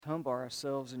humble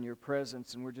ourselves in your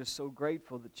presence, and we're just so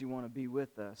grateful that you want to be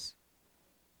with us.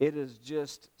 It is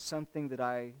just something that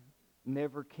I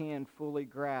never can fully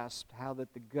grasp, how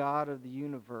that the God of the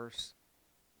universe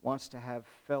wants to have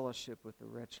fellowship with a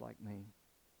wretch like me.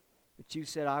 But you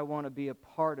said, I want to be a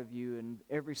part of you, and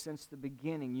ever since the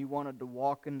beginning, you wanted to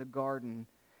walk in the garden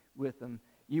with them.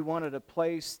 You wanted a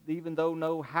place, even though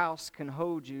no house can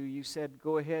hold you, you said,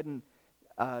 go ahead and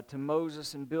to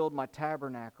Moses and build my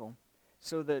tabernacle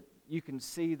so that you can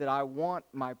see that I want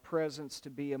my presence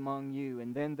to be among you.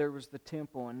 And then there was the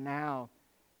temple, and now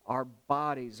our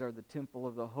bodies are the temple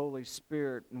of the Holy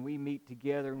Spirit, and we meet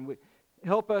together, and we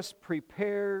help us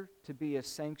prepare to be a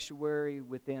sanctuary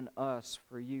within us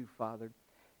for you, Father.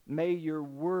 May your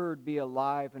word be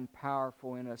alive and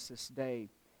powerful in us this day.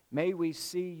 May we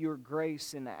see your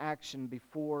grace in action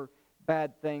before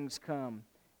bad things come.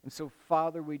 And so,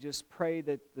 Father, we just pray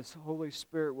that this Holy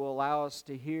Spirit will allow us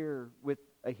to hear with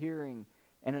a hearing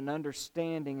and an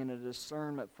understanding and a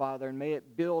discernment, Father. And may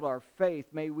it build our faith.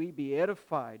 May we be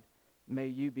edified. May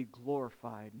you be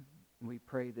glorified. And we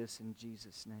pray this in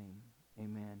Jesus' name.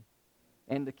 Amen.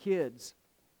 And the kids,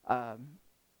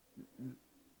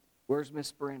 where's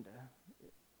Miss Brenda?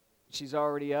 She's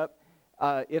already up.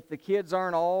 If the kids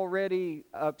aren't already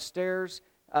upstairs,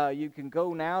 you can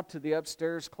go now to the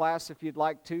upstairs class if you'd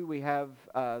like to. We have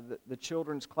the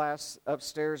children's class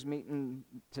upstairs meeting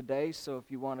today, so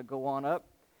if you want to go on up.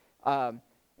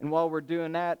 And while we're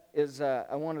doing that,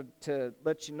 I wanted to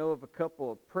let you know of a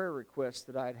couple of prayer requests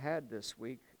that I'd had this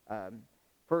week.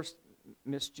 First,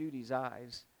 Miss Judy's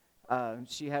eyes.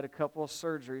 She had a couple of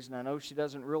surgeries, and I know she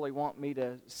doesn't really want me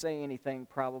to say anything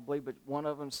probably, but one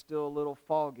of them's still a little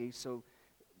foggy, so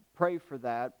pray for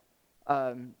that.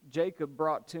 Jacob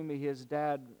brought to me his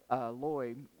dad,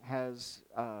 Lloyd, has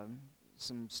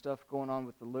some stuff going on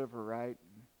with the liver, right?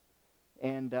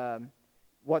 And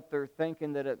what they're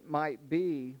thinking that it might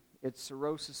be, it's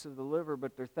cirrhosis of the liver,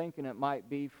 but they're thinking it might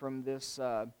be from this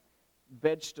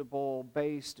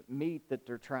vegetable-based meat that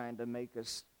they're trying to make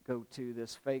us go to,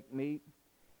 this fake meat.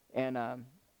 And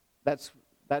that's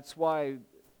why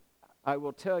I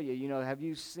will tell you, have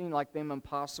you seen like them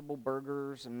Impossible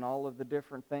Burgers and all of the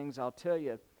different things? I'll tell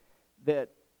you that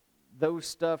those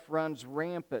stuff runs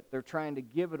rampant. They're trying to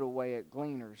give it away at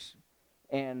Gleaners,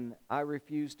 and I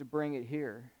refuse to bring it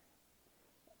here.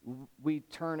 We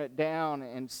turn it down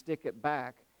and stick it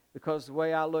back because the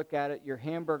way I look at it, your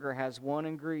hamburger has one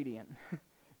ingredient,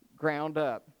 ground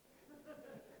up.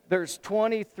 There's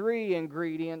 23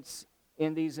 ingredients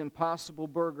in these Impossible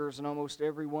Burgers, and almost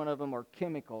every one of them are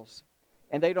chemicals.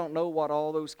 And they don't know what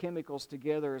all those chemicals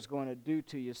together is going to do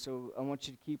to you. So I want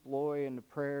you to keep Loy in the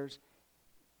prayers.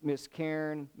 Miss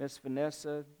Karen, Miss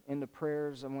Vanessa in the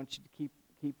prayers. I want you to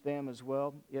keep them as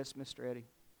well. Yes, Mr. Eddie.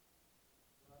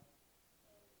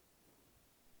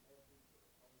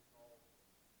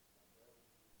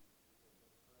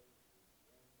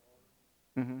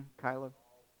 Kyla.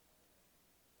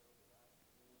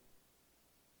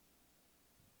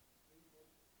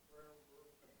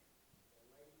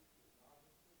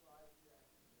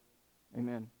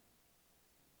 Amen.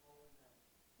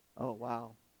 Oh,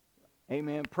 wow.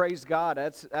 Amen. Praise God.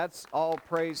 That's all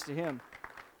praise to Him.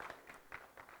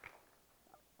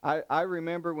 I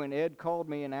remember when Ed called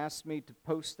me and asked me to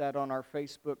post that on our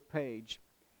Facebook page.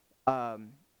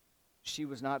 She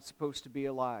was not supposed to be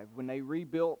alive. When they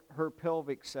rebuilt her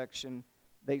pelvic section,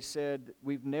 they said,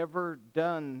 we've never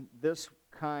done this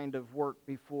kind of work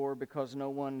before because no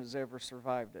one has ever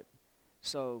survived it.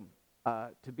 So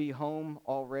to be home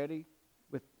already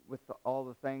with all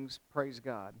the things, praise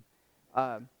God.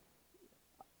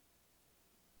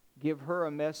 Give her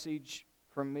a message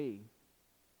from me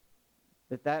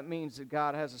that means that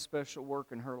God has a special work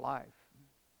in her life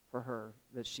for her,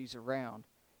 that she's around,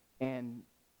 and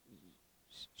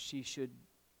she should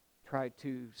try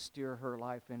to steer her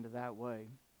life into that way.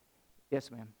 Yes,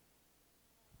 ma'am.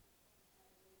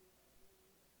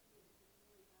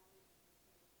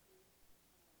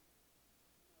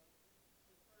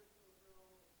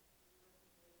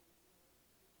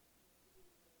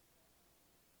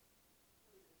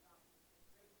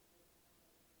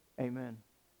 Amen.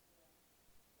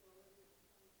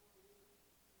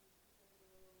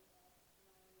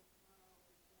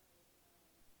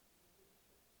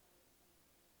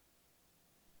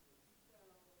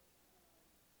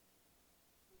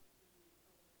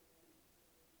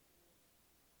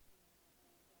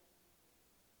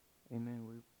 Amen.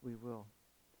 We will.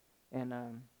 And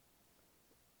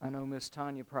I know Miss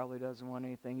Tanya probably doesn't want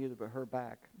anything either but her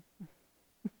back.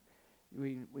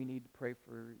 We need to pray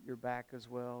for your back as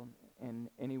well. And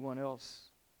anyone else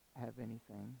have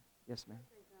anything? Yes, ma'am.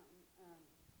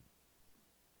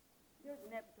 there's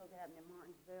an episode that happened in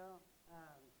Martinsville.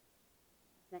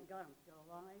 Thank God I'm still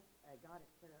alive. God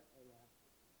has put a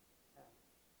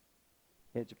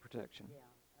hedge of protection. yeah.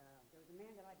 There was a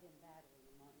man that I've been battling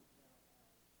in Martinsville,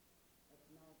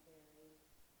 ex-military,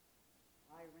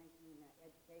 high-ranking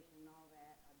education and all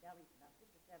that. I've battled him for about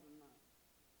 6 or 7 months,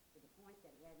 to the point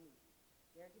that he had me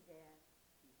scared to death.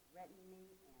 He threatened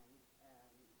me, and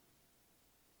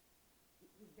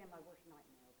he's been my worst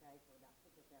nightmare, okay, for about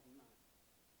 6 or 7 months.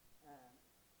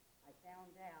 I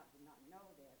found out, did not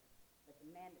know this, but the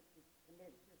man that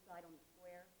committed suicide on the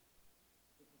square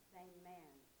is the same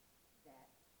man that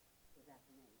was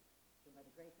after me. So by the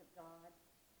grace of God,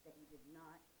 that he did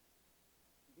not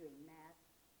do a mass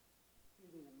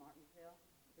shooting in Martinsville,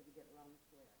 because he did it around the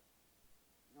square,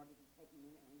 nor did he take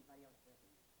me or anybody else with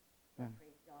him. So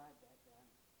praise God that...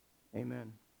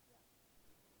 Amen.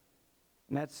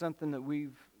 And that's something that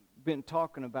we've been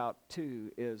talking about too,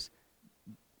 is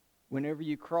whenever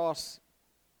you cross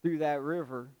through that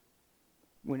river,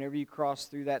 whenever you cross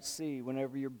through that sea,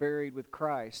 whenever you're buried with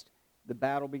Christ, the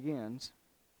battle begins.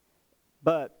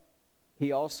 But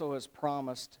he also has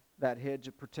promised that hedge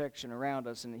of protection around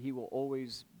us, and that he will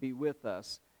always be with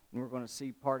us. And we're going to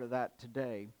see part of that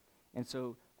today. And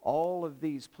so all of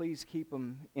these, please keep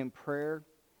them in prayer.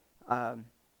 And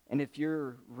if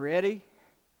you're ready,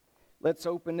 let's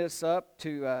open this up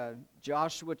to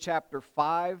Joshua chapter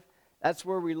 5. That's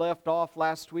where we left off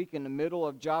last week, in the middle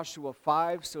of Joshua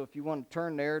 5. So if you want to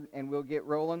turn there, and we'll get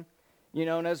rolling. You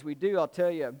know, and as we do, I'll tell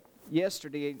you,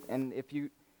 yesterday, and if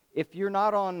you're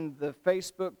not on the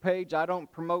Facebook page, I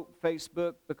don't promote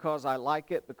Facebook because I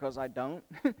like it, because I don't.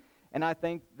 And I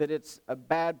think that it's a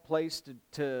bad place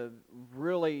to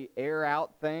really air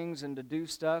out things and to do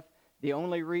stuff. The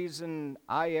only reason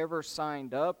I ever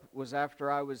signed up was after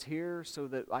I was here, so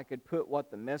that I could put what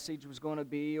the message was going to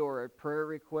be or a prayer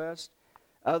request.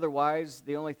 Otherwise,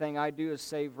 the only thing I do is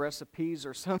save recipes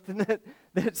or something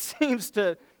that seems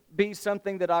to be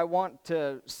something that I want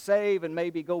to save and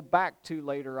maybe go back to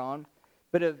later on.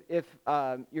 But if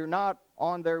you're not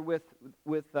on there with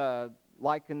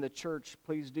liking the church,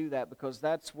 please do that, because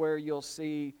that's where you'll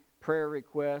see prayer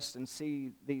requests and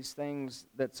see these things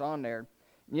that's on there.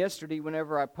 Yesterday,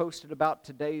 whenever I posted about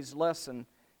today's lesson,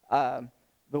 the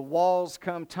walls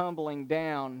come tumbling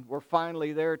down. We're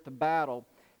finally there at the battle.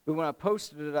 But when I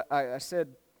posted it, I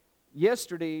said,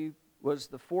 yesterday was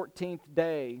the 14th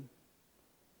day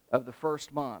of the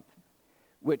first month,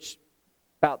 which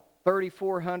about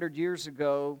 3,400 years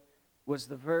ago was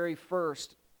the very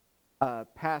first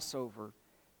Passover.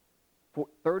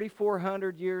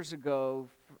 3,400 years ago,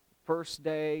 first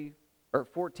day, or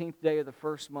 14th day of the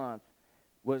first month,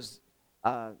 was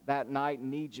that night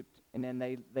in Egypt, and then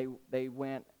they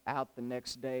went out the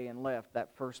next day and left.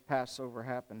 That first Passover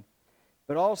happened.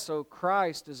 But also,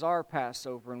 Christ is our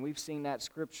Passover, and we've seen that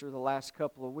scripture the last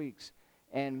couple of weeks.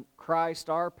 And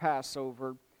Christ, our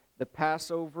Passover, the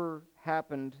Passover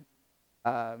happened,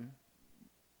 it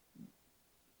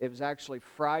was actually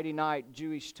Friday night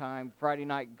Jewish time, Friday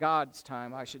night God's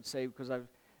time, I should say, because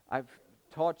I've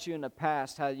taught you in the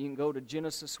past how you can go to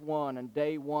Genesis 1, and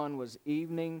day 1 was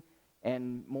evening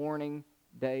and morning,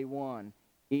 day 1.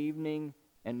 Evening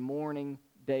and morning,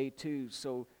 day 2.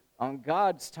 So on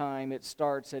God's time, it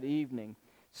starts at evening.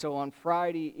 So on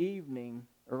Friday evening,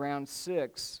 around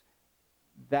 6,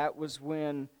 that was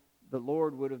when the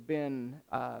Lord would have been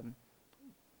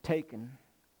taken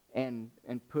and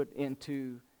put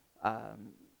into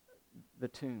the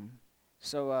tomb.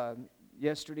 So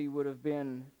yesterday would have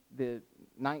been the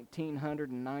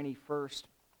 1991st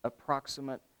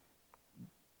approximate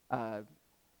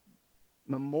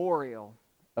memorial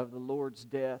of the Lord's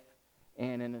death,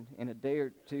 and in a day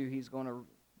or two he's going to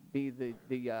be the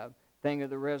thing of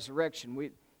the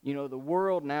resurrection. The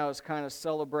world now is kind of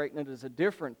celebrating it as a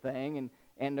different thing,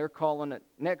 and they're calling it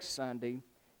next Sunday.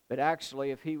 But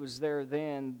actually, if he was there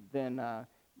then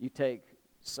you take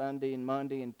Sunday and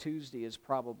Monday and Tuesday is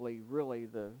probably really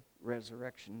the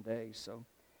resurrection day. So,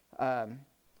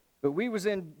 but we was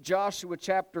in Joshua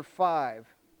chapter 5,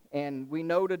 and we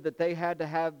noted that they had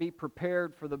to be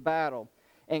prepared for the battle.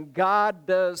 And God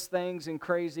does things in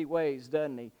crazy ways,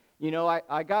 doesn't he?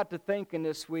 I got to thinking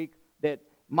this week that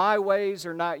my ways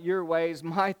are not your ways,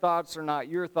 my thoughts are not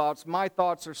your thoughts, my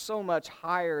thoughts are so much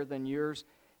higher than yours.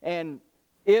 And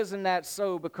isn't that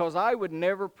so? Because I would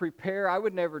never prepare, I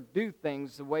would never do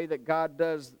things the way that God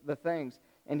does the things.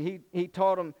 And he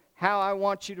taught them how I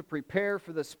want you to prepare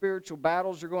for the spiritual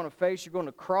battles you're going to face. You're going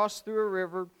to cross through a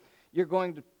river. You're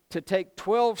going to take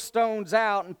 12 stones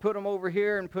out and put them over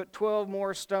here and put 12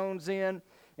 more stones in.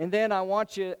 And then I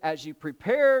want you, as you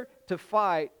prepare to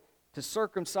fight, to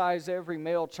circumcise every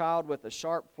male child with a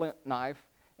sharp flint knife,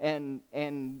 and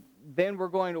then we're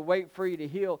going to wait for you to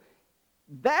heal.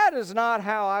 That is not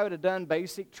how I would have done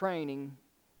basic training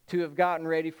to have gotten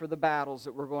ready for the battles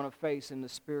that we're going to face in the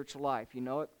spiritual life. You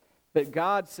know it? But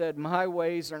God said, my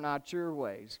ways are not your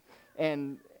ways.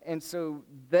 And so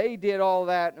they did all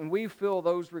that, and we fill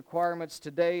those requirements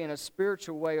today in a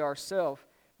spiritual way ourselves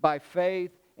by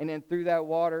faith, and then through that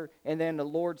water, and then the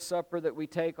Lord's Supper that we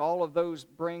take. All of those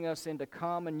bring us into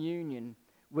common union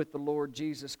with the Lord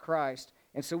Jesus Christ.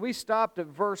 And so we stopped at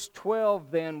verse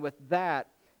 12 then with that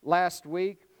last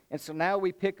week. And so now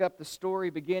we pick up the story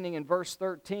beginning in verse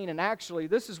 13. And actually,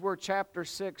 this is where chapter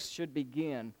 6 should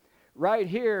begin. Right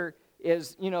here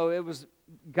is, it was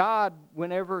God,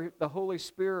 whenever the Holy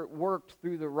Spirit worked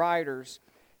through the writers.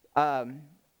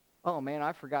 Oh, man,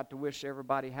 I forgot to wish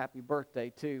everybody happy birthday,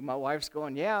 too. My wife's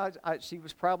going, yeah, she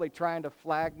was probably trying to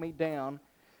flag me down.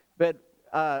 But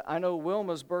I know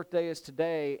Wilma's birthday is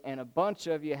today, and a bunch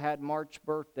of you had March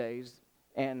birthdays.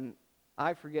 And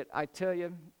I forget, I tell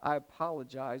you, I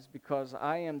apologize because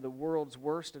I am the world's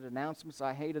worst at announcements.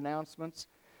 I hate announcements.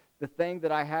 The thing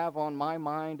that I have on my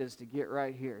mind is to get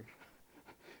right here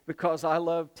because I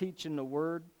love teaching the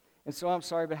Word. And so I'm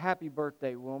sorry, but happy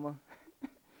birthday, Wilma.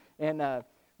 And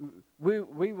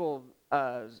we will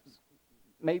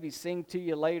maybe sing to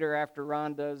you later after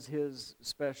Ron does his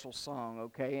special song,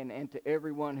 okay? And to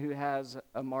everyone who has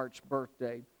a March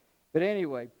birthday. But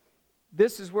anyway,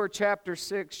 this is where chapter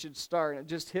 6 should start. It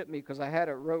just hit me because I had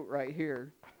it wrote right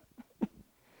here.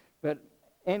 But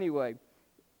anyway,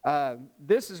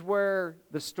 this is where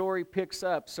the story picks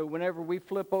up. So whenever we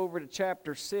flip over to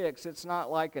chapter 6, it's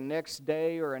not like a next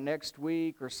day or a next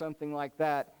week or something like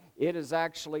that. It is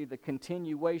actually the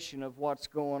continuation of what's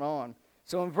going on.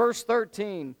 So in verse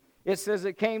 13, it says,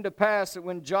 it came to pass that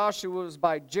when Joshua was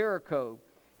by Jericho,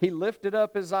 he lifted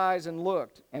up his eyes and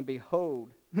looked, and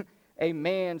behold, a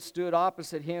man stood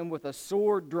opposite him with a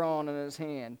sword drawn in his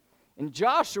hand. And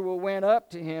Joshua went up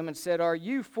to him and said, are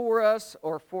you for us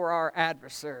or for our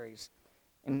adversaries?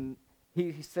 And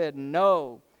he said,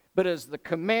 no, but as the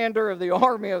commander of the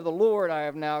army of the Lord I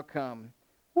have now come.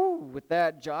 With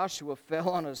that, Joshua fell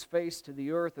on his face to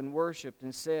the earth and worshipped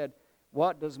and said,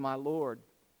 what does my Lord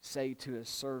say to his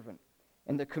servant?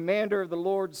 And the commander of the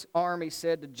Lord's army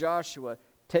said to Joshua,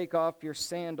 take off your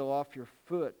sandal off your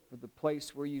foot, for the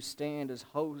place where you stand is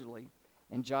holy.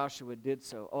 And Joshua did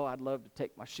so. Oh, I'd love to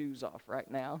take my shoes off right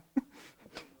now.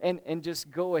 and just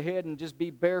go ahead and just be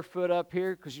barefoot up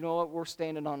here, because you know what? We're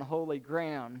standing on holy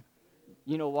ground.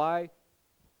 You know why?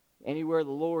 Anywhere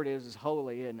the Lord is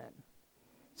holy, isn't it?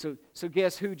 So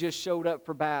guess who just showed up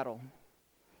for battle?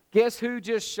 Guess who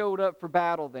just showed up for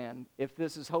battle then, if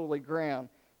this is holy ground?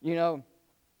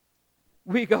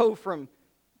 We go from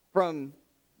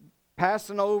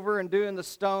passing over and doing the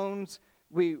stones.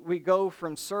 We go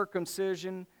from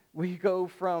circumcision. We go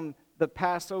from the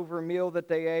Passover meal that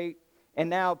they ate. And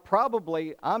now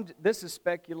probably, this is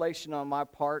speculation on my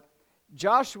part,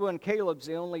 Joshua and Caleb's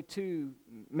the only two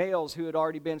males who had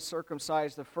already been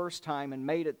circumcised the first time and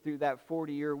made it through that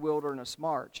 40-year wilderness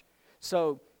march.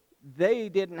 So they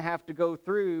didn't have to go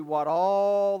through what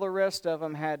all the rest of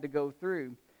them had to go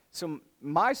through. So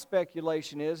my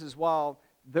speculation is while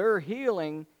they're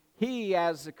healing, he,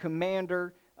 as the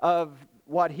commander of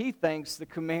what he thinks the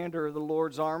commander of the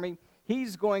Lord's army,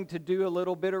 he's going to do a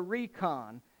little bit of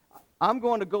recon. I'm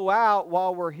going to go out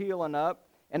while we're healing up,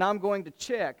 and I'm going to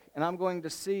check, and I'm going to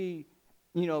see,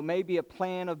 maybe a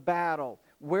plan of battle.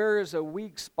 Where is a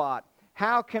weak spot?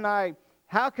 How can I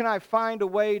find a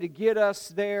way to get us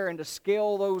there and to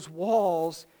scale those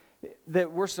walls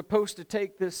that we're supposed to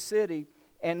take this city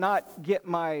and not get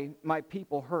my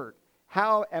people hurt?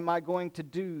 How am I going to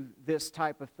do this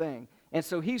type of thing? And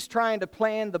so he's trying to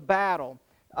plan the battle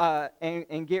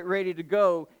and get ready to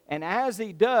go. And as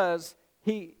he does,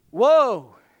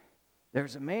 whoa,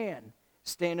 there's a man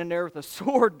standing there with a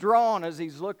sword drawn as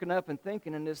he's looking up and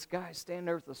thinking, and this guy's standing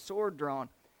there with a sword drawn.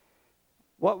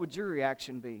 What would your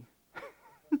reaction be?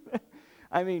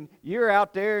 I mean, you're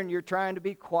out there and you're trying to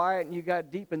be quiet and you got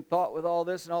deep in thought with all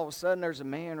this, and all of a sudden there's a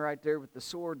man right there with the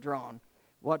sword drawn.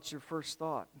 What's your first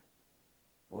thought?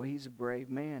 Well, he's a brave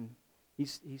man.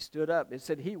 He stood up. It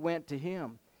said he went to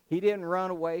him. He didn't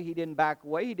run away. He didn't back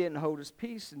away. He didn't hold his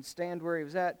peace and stand where he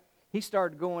was at. He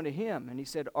started going to him, and he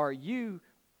said, are you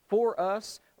for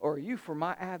us or are you for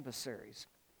my adversaries?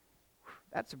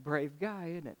 That's a brave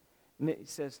guy, isn't it? And he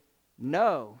says,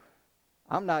 no,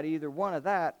 I'm not either one of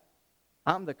that.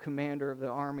 I'm the commander of the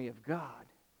army of God.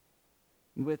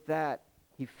 And with that,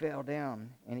 he fell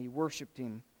down and he worshiped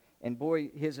him. And boy,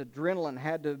 his adrenaline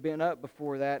had to have been up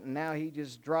before that, and now he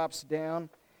just drops down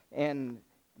and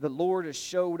the Lord has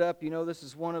showed up. You know, this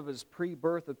is one of his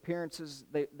pre-birth appearances.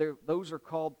 Those are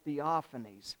called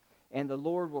theophanies. And the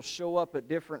Lord will show up at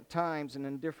different times and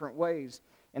in different ways.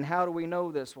 And how do we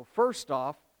know this? Well, first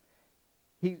off,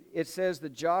 it says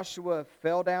that Joshua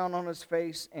fell down on his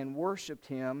face and worshiped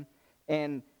him.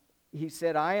 And he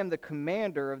said, I am the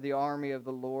commander of the army of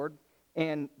the Lord.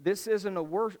 And this isn't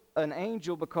an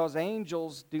angel, because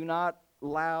angels do not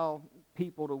allow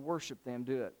people to worship them,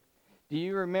 do it. Do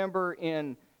you remember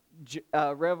in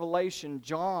Revelation,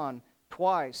 John,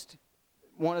 twice,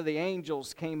 one of the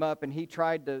angels came up and he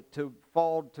tried to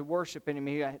fall to worship him.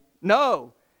 He said,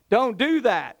 no, don't do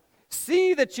that.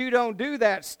 See that you don't do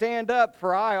that. Stand up,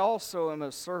 for I also am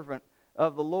a servant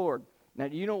of the Lord. Now,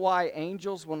 do you know why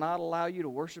angels will not allow you to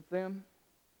worship them?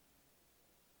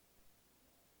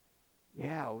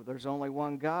 Yeah, there's only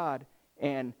one God.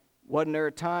 And wasn't there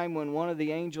a time when one of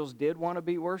the angels did want to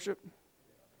be worshiped?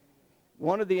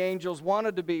 One of the angels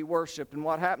wanted to be worshiped, and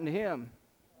what happened to him?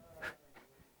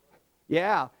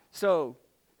 Yeah, so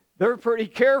they're pretty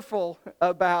careful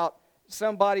about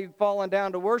somebody falling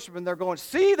down to worship, and they're going,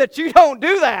 see that you don't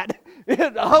do that.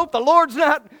 I hope the Lord's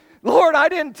not, Lord, I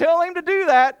didn't tell him to do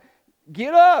that.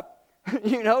 Get up.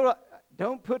 You know,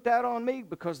 don't put that on me,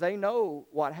 because they know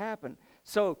what happened.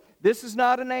 So this is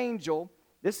not an angel.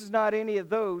 This is not any of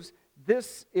those.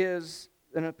 This is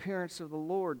an appearance of the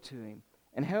Lord to him.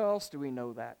 And how else do we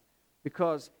know that?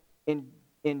 Because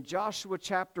in Joshua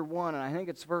chapter 1, and I think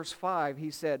it's verse 5,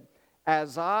 he said,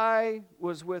 as I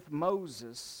was with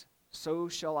Moses, so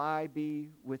shall I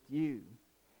be with you.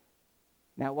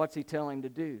 Now what's he telling him to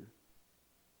do?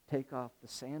 Take off the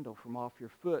sandal from off your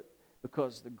foot,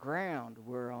 because the ground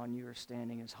whereon you are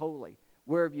standing is holy.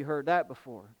 Where have you heard that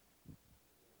before?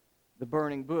 The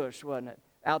burning bush, wasn't it?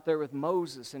 Out there with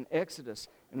Moses in Exodus.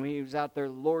 And when he was out there,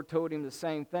 the Lord told him the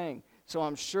same thing. So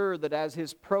I'm sure that as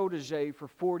his protege for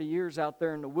 40 years out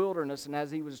there in the wilderness, and as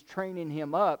he was training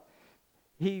him up,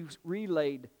 he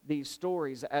relayed these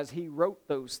stories. As he wrote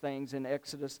those things in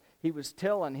Exodus, he was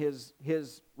telling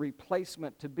his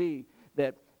replacement to be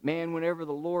that, man, whenever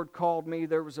the Lord called me,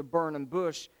 there was a burning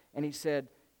bush. And he said,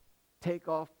 take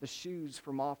off the shoes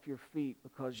from off your feet,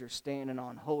 because you're standing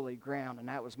on holy ground. And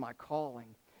that was my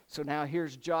calling. So now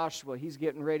here's Joshua. He's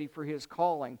getting ready for his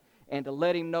calling. And to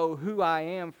let him know who I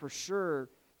am for sure,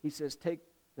 he says, take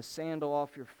the sandal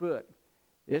off your foot.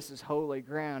 This is holy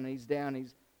ground. And he's down.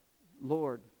 He's,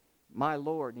 Lord, my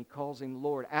Lord. And he calls him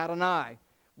Lord. Adonai,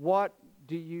 what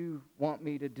do you want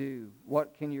me to do?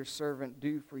 What can your servant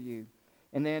do for you?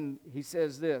 And then he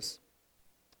says this.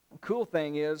 The cool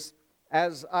thing is,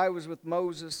 as I was with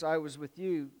Moses, I was with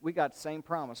you. We got the same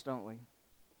promise, don't we?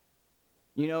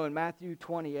 You know, in Matthew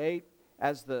 28,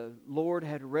 as the Lord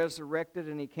had resurrected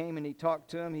and he came and he talked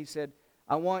to him, he said,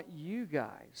 I want you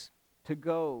guys to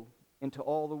go into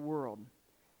all the world,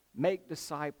 make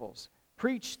disciples,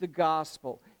 preach the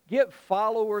gospel, get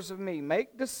followers of me,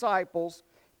 make disciples,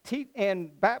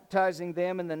 and baptizing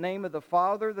them in the name of the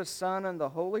Father, the Son, and the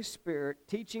Holy Spirit,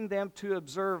 teaching them to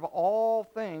observe all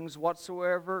things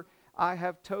whatsoever I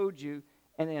have told you,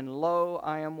 and then lo,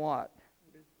 I am what?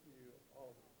 With you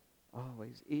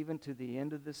always, even to the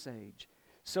end of this age.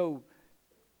 So,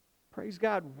 praise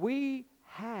God, we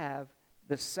have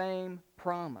the same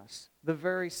promise, the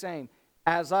very same.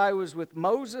 As I was with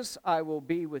Moses, I will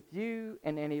be with you.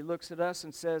 And then he looks at us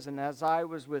and says, and as I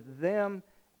was with them,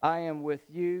 I am with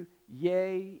you,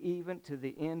 yea, even to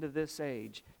the end of this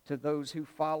age, to those who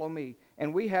follow me.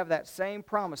 And we have that same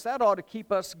promise. That ought to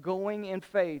keep us going in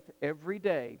faith every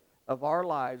day of our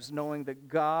lives, knowing that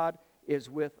God is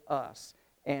with us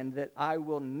and that I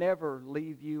will never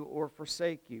leave you or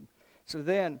forsake you. So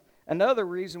then, another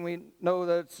reason we know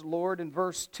that it's Lord in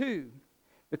verse 2,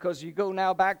 because you go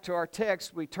now back to our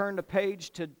text, we turn the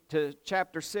page to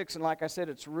chapter 6, and like I said,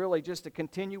 it's really just a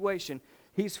continuation.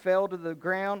 He's fell to the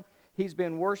ground, he's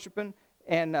been worshiping,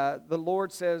 and the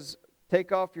Lord says,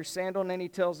 take off your sandal, and then he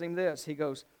tells him this. He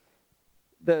goes,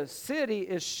 the city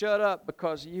is shut up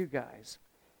because of you guys.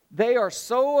 They are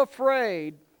so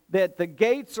afraid that the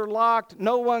gates are locked,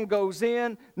 no one goes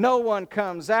in, no one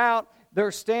comes out.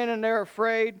 They're standing there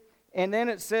afraid. And then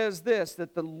it says this,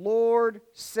 that the Lord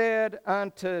said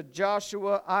unto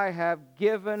Joshua, I have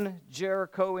given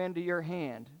Jericho into your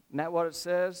hand. Isn't that what it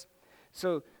says?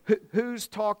 So who's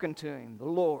talking to him? The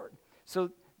Lord.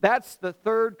 So that's the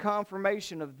third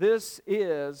confirmation of this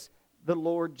is the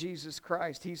Lord Jesus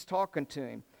Christ. He's talking to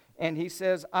him. And he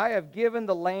says, I have given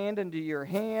the land into your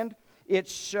hand.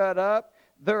 It's shut up.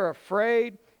 They're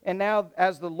afraid. And now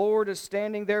as the Lord is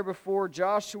standing there before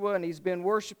Joshua and he's been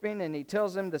worshiping and he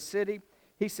tells him the city,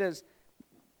 he says,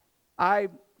 I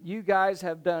you guys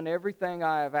have done everything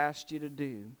I have asked you to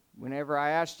do. Whenever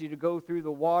I asked you to go through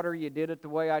the water, you did it the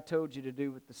way I told you to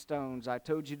do with the stones. I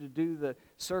told you to do the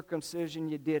circumcision,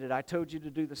 you did it. I told you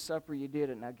to do the supper, you did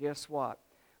it. Now guess what?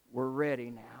 We're ready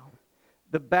now.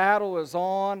 The battle is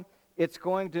on. It's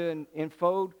going to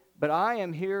unfold. But I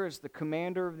am here as the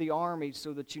commander of the army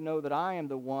so that you know that I am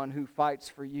the one who fights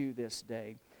for you this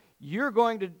day. You're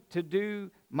going to do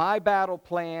my battle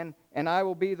plan, and I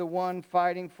will be the one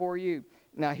fighting for you.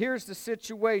 Now here's the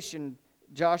situation,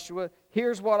 Joshua.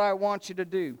 Here's what I want you to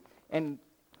do. And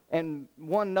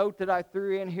one note that I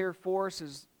threw in here for us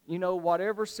is, you know,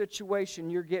 whatever situation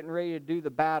you're getting ready to do the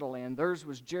battle in, theirs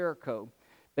was Jericho.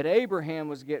 But Abraham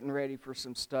was getting ready for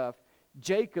some stuff.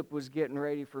 Jacob was getting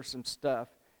ready for some stuff.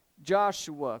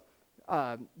 Joshua,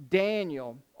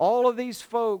 Daniel, all of these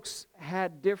folks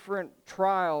had different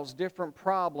trials, different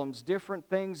problems, different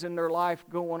things in their life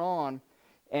going on.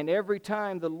 And every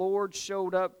time the Lord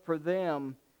showed up for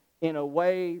them in a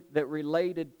way that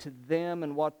related to them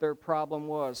and what their problem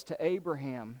was. To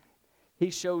Abraham, he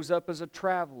shows up as a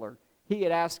traveler. He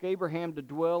had asked Abraham to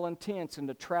dwell in tents and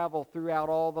to travel throughout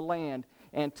all the land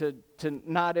and to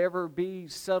not ever be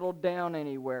settled down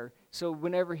anywhere. So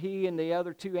whenever he and the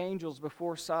other two angels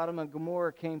before Sodom and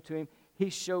Gomorrah came to him, he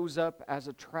shows up as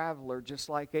a traveler just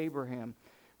like Abraham.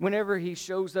 Whenever he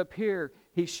shows up here,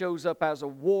 he shows up as a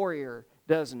warrior,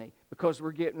 doesn't he? Because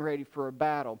we're getting ready for a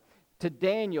battle. To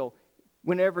Daniel,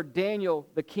 whenever Daniel,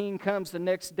 the king, comes the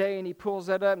next day and he pulls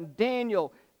that up, and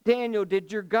Daniel,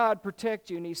 did your God protect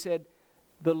you? And he said,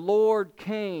 the Lord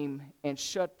came and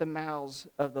shut the mouths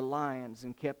of the lions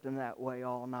and kept them that way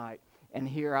all night. And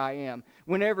here I am.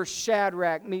 Whenever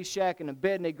Shadrach, Meshach, and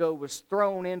Abednego was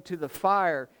thrown into the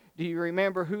fire, do you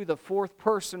remember who the fourth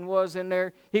person was in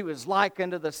there? He was like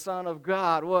unto the Son of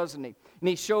God, wasn't he? And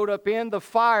he showed up in the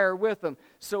fire with them.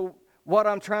 So what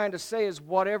I'm trying to say is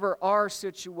whatever our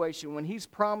situation, when He's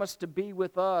promised to be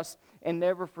with us and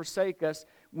never forsake us,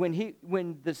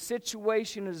 when the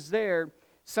situation is there,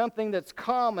 something that's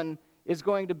common is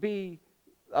going to be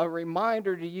a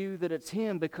reminder to you that it's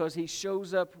Him, because He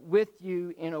shows up with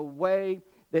you in a way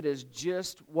that is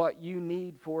just what you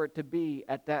need for it to be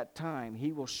at that time.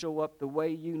 He will show up the way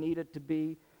you need it to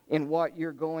be in what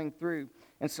you're going through.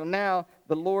 And so now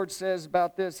the Lord says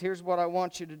about this, here's what I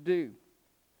want you to do.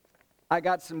 I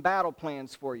got some battle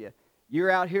plans for you. You're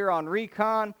out here on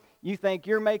recon. You think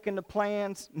you're making the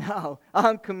plans? No,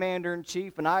 I'm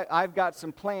Commander-in-Chief, and I've got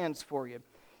some plans for you.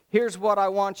 Here's what I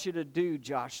want you to do,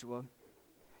 Joshua.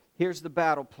 Here's the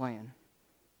battle plan.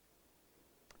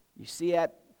 You see,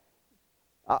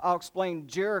 I'll explain.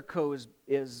 Jericho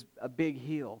is a big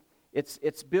hill.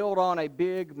 It's built on a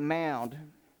big mound.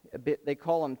 They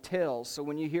call them tells. So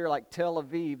when you hear like Tel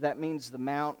Aviv, that means the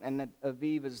mount, and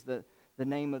Aviv is the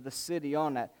name of the city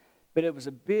on that. But it was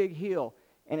a big hill,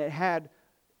 and it had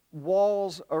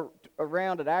walls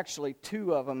around it, actually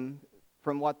 2 of them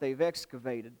from what they've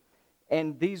excavated.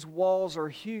 And these walls are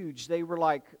huge. They were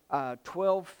like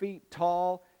 12 feet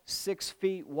tall, 6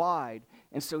 feet wide.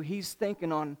 And so he's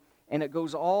thinking on, and it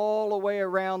goes all the way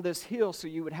around this hill, so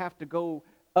you would have to go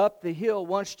up the hill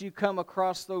once you come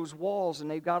across those walls, and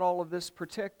they've got all of this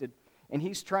protected. And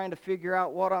he's trying to figure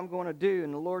out what I'm going to do.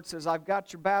 And the Lord says, I've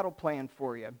got your battle plan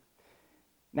for you.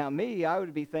 Now I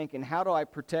would be thinking, how do I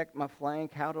protect my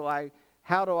flank? How do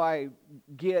I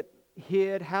get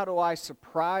hid? How do I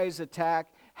surprise attack?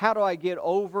 How do I get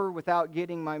over without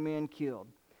getting my men killed?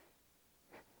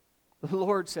 The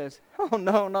Lord says, oh,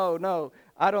 no.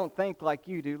 I don't think like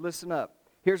you do. Listen up.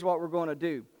 Here's what we're going to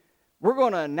do. We're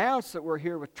going to announce that we're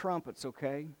here with trumpets,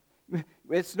 okay?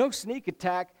 It's no sneak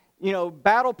attack.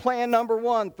 Battle plan number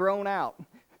 1 thrown out.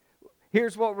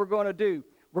 Here's what we're going to do.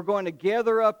 We're going to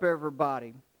gather up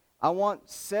everybody. I want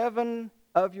 7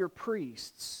 of your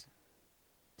priests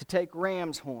to take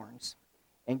ram's horns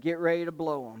and get ready to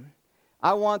blow them.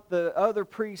 I want the other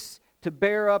priests to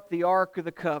bear up the Ark of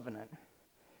the Covenant.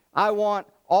 I want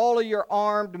all of your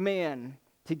armed men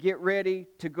to get ready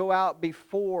to go out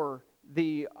before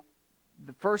the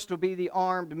first will be the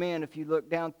armed men. If you look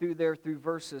down through there through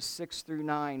verses 6 through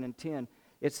 9 and 10,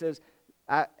 it says,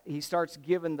 he starts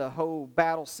giving the whole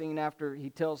battle scene after he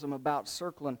tells them about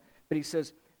circling. But he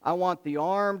says, I want the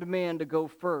armed men to go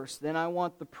first. Then I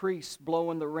want the priests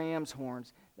blowing the ram's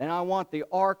horns. Then I want the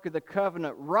Ark of the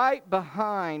Covenant right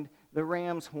behind the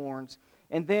ram's horns.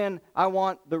 And then I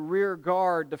want the rear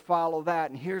guard to follow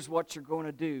that. And here's what you're going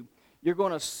to do. You're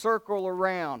going to circle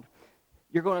around.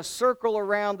 You're going to circle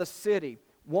around the city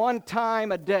 1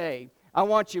 time a day. I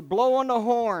want you blowing the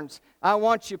horns. I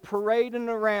want you parading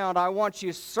around. I want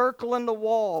you circling the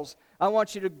walls. I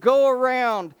want you to go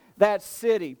around that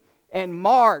city and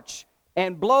march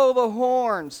and blow the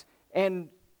horns and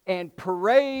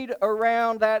parade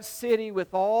around that city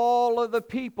with all of the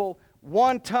people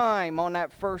one time on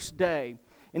that first day.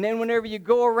 And then whenever you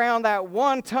go around that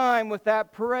one time with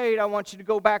that parade, I want you to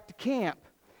go back to camp.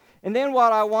 And then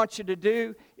what I want you to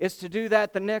do is to do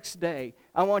that the next day.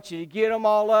 I want you to get them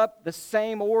all up, the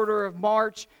same order of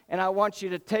march, and I want you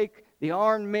to take the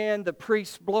armed men, the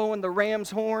priests blowing the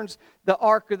ram's horns, the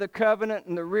Ark of the Covenant,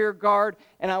 and the rear guard,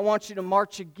 and I want you to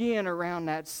march again around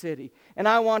that city. And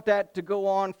I want that to go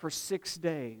on for 6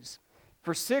 days.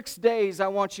 For 6 days, I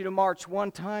want you to march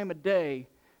one time a day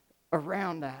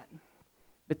around that.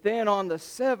 But then on the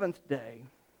 7th day,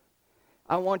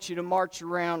 I want you to march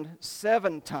around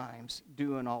 7 times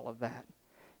doing all of that.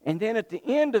 And then at the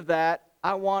end of that,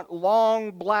 I want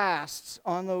long blasts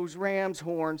on those ram's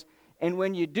horns. And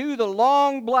when you do the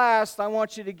long blast, I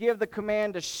want you to give the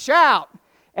command to shout.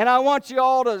 And I want you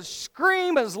all to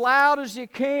scream as loud as you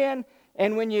can.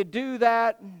 And when you do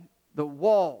that, the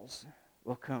walls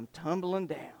will come tumbling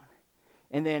down.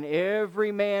 And then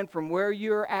every man from where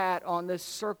you're at on this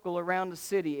circle around the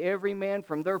city, every man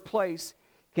from their place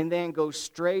can then go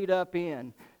straight up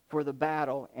in for the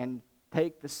battle and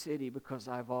take the city because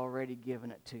I've already given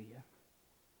it to you.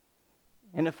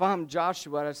 And if I'm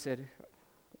Joshua, I said,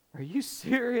 are you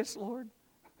serious, Lord?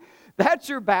 That's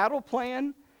your battle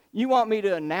plan? You want me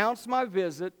to announce my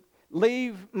visit,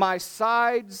 leave my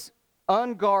sides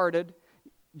unguarded,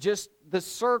 just the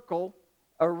circle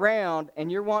around,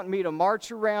 and you're wanting me to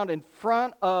march around in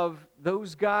front of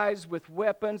those guys with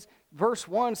weapons? Verse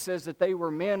 1 says that they were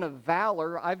men of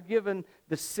valor. I've given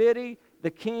the city,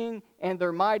 the king, and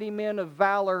their mighty men of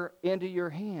valor into your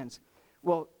hands.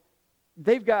 Well,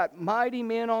 they've got mighty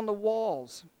men on the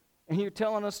walls, and you're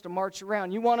telling us to march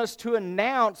around. You want us to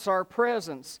announce our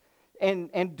presence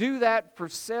and do that for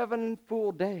 7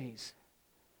 full days.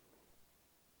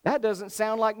 That doesn't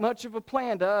sound like much of a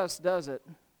plan to us, does it?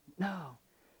 No.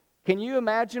 Can you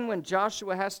imagine when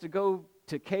Joshua has to go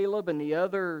to Caleb and the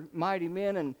other mighty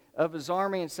men of his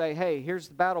army and say, hey, here's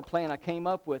the battle plan I came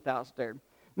up with out there?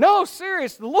 No,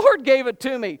 serious, the Lord gave it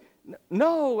to me.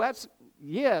 No,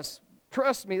 yes,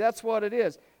 trust me, that's what it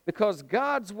is. Because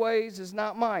God's ways is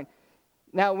not mine.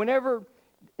 Now,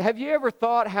 have you ever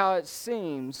thought how it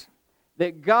seems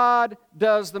that God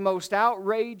does the most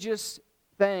outrageous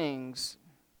things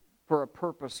for a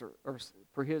purpose or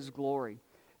for His glory?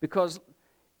 Because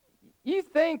you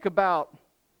think about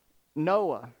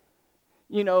Noah.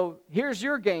 You know, here's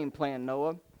your game plan,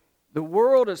 Noah. The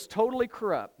world is totally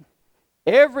corrupt.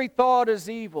 Every thought is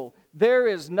evil. There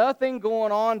is nothing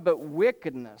going on but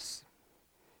wickedness.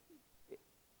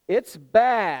 It's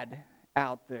bad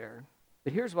out there.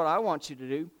 But here's what I want you to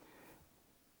do.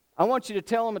 I want you to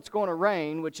tell them it's going to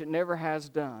rain, which it never has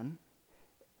done,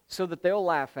 so that they'll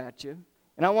laugh at you.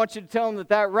 And I want you to tell them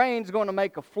that rain's going to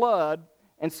make a flood.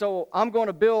 And so I'm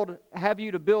going to have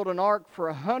you to build an ark for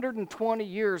 120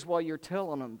 years while you're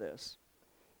telling them this.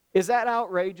 Is that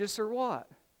outrageous or what?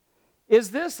 Is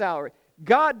this outrageous?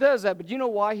 God does that, but you know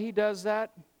why He does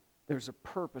that? There's a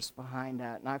purpose behind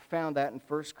that. And I found that in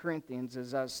 1 Corinthians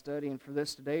as I was studying for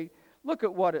this today. Look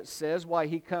at what it says, why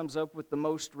He comes up with the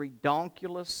most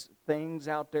redonkulous things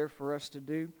out there for us to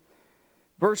do.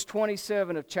 Verse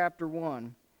 27 of chapter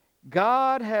 1.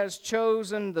 God has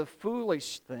chosen the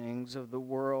foolish things of the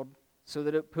world so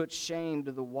that it puts shame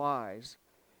to the wise.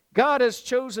 God has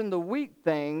chosen the weak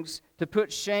things to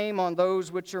put shame on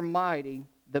those which are mighty,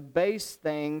 the base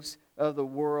things of the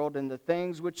world and the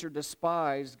things which are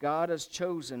despised. God has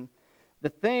chosen the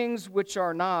things which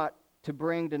are not to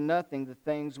bring to nothing the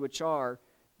things which are.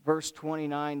 Verse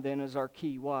 29 then is our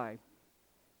key. Why?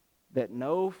 That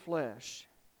no flesh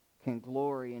can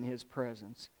glory in His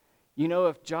presence. You know,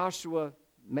 if Joshua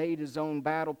made his own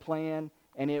battle plan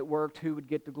and it worked, who would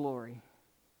get the glory?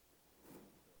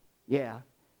 Yeah.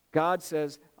 God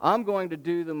says, I'm going to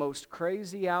do the most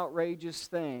crazy, outrageous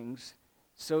things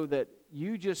so that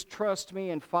you just trust me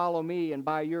and follow me, and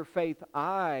by your faith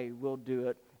I will do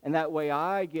it. And that way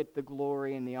I get the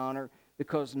glory and the honor,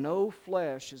 because no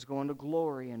flesh is going to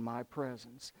glory in my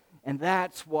presence. And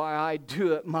that's why I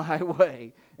do it my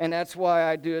way. And that's why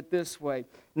I do it this way.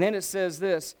 And then it says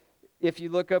this. If you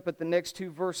look up at the next 2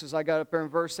 verses, I got up there in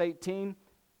verse 18.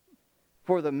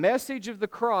 For the message of the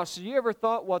cross, have you ever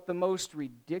thought what the most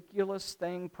ridiculous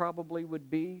thing probably would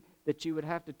be that you would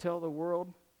have to tell the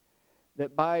world?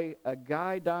 That by a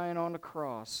guy dying on a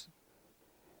cross,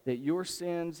 that your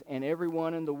sins and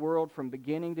everyone in the world from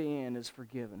beginning to end is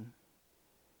forgiven.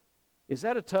 Is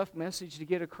that a tough message to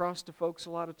get across to folks a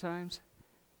lot of times?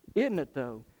 Isn't it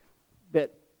though?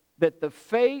 That that the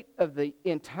fate of the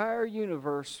entire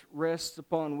universe rests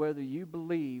upon whether you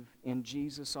believe in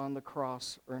Jesus on the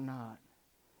cross or not.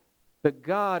 But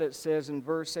God, it says in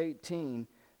verse 18,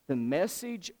 the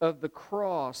message of the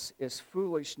cross is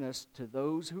foolishness to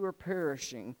those who are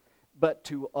perishing, but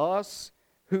to us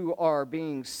who are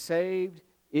being saved,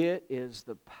 it is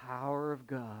the power of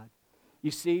God. You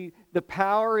see, the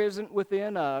power isn't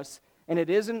within us, and it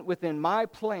isn't within my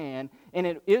plan, and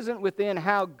it isn't within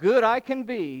how good I can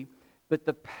be, but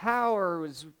the power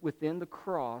is within the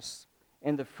cross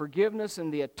and the forgiveness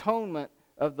and the atonement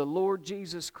of the Lord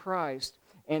Jesus Christ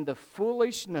and the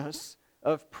foolishness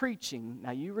of preaching.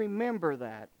 Now you remember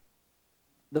that.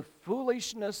 The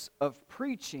foolishness of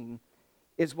preaching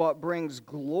is what brings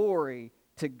glory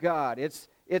to God.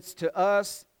 It's to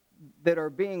us that are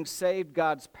being saved,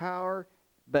 God's power,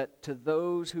 but to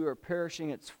those who are perishing,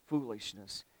 it's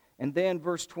foolishness. And then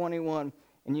verse 21,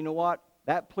 and you know what?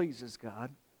 That pleases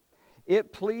God.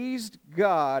 It pleased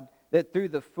God that through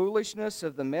the foolishness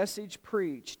of the message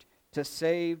preached to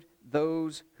save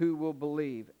those who will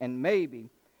believe. And maybe,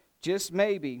 just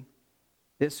maybe,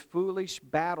 this foolish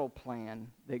battle plan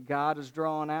that God has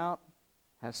drawn out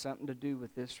has something to do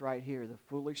with this right here. The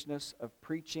foolishness of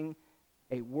preaching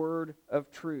a word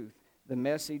of truth, the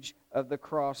message of the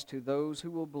cross to those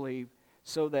who will believe,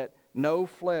 so that no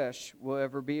flesh will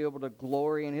ever be able to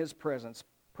glory in His presence.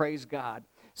 Praise God.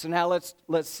 So now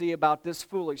let's see about this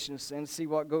foolishness and see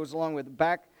what goes along with it.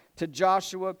 Back to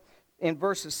Joshua in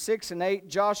verses 6 and 8,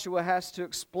 Joshua has to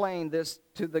explain this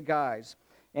to the guys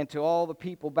and to all the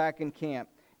people back in camp.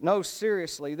 No,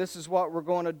 seriously, this is what we're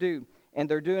going to do. And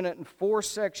they're doing it in 4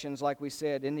 sections, like we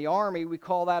said. In the Army, we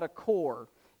call that a corps.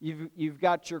 You've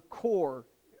got your corps.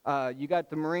 You got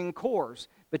the Marine Corps,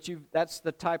 but that's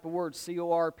the type of word,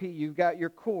 C-O-R-P. You've got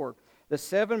your corps. The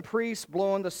 7 priests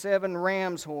blowing the 7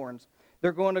 ram's horns.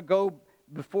 They're going to go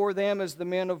before them as the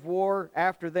men of war,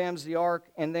 after them's the ark,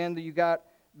 and then you got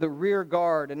the rear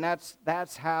guard, and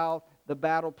that's how the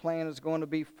battle plan is going to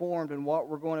be formed and what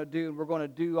we're going to do. And we're going to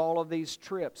do all of these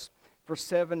trips for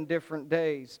 7 different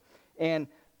days. And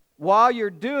while you're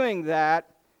doing that,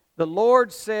 the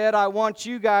Lord said, I want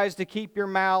you guys to keep your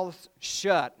mouths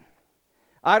shut.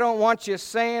 I don't want you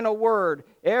saying a word.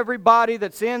 Everybody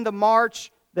that's in the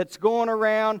march that's going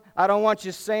around, I don't want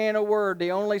you saying a word.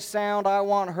 The only sound I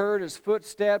want heard is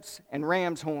footsteps and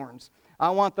ram's horns. I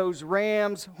want those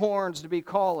ram's horns to be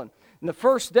calling. And the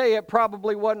first day, it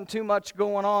probably wasn't too much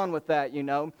going on with that, you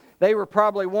know. They were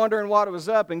probably wondering what was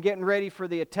up and getting ready for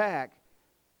the attack.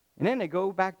 And then they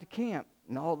go back to camp,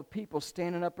 and all the people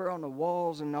standing up there on the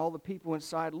walls and all the people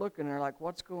inside looking, they're like,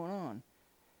 what's going on?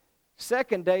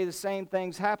 Second day, the same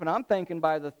things happen. I'm thinking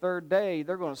by the 3rd day,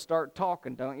 they're going to start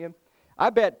talking, don't you?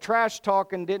 I bet trash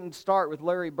talking didn't start with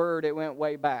Larry Bird. It went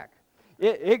way back.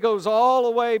 It goes all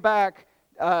the way back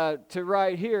to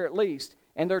right here at least.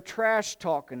 And they're trash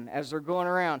talking as they're going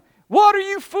around. What are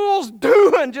you fools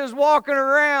doing just walking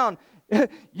around?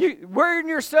 You wearing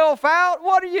yourself out?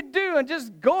 What are you doing?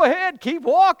 Just go ahead, keep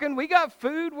walking. We got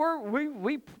food.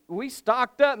 We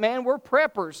stocked up, man. We're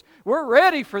preppers. We're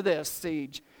ready for this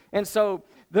siege. And so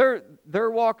they're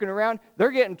walking around.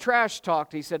 They're getting trash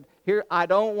talked. He said, here, I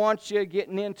don't want you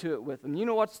getting into it with them. You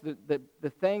know what's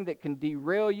the thing that can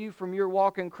derail you from your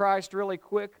walk in Christ really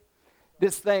quick?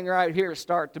 This thing right here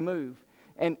start to move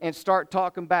and start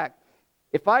talking back.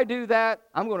 If I do that,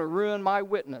 I'm going to ruin my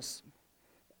witness.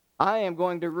 I am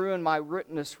going to ruin my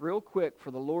witness real quick for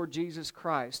the Lord Jesus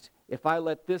Christ if I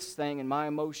let this thing and my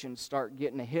emotions start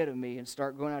getting ahead of me and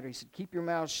start going out there. He said, keep your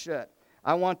mouth shut.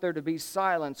 I want there to be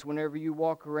silence whenever you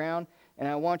walk around, and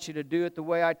I want you to do it the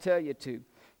way I tell you to.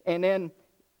 And then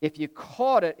if you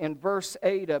caught it in verse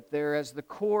 8 up there, as the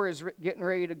corps is getting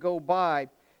ready to go by,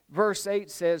 verse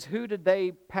 8 says, who did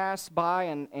they pass by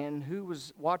and who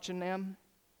was watching them?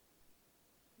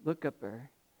 Look up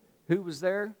there. Who was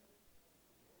there?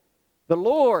 The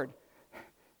Lord,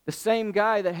 the same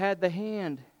guy that had the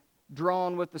hand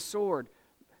drawn with the sword.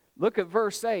 Look at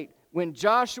verse 8. When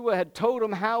Joshua had told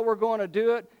them how we're going to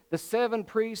do it, the 7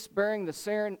 priests bearing the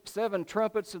 7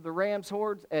 trumpets of the ram's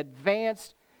horns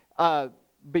advanced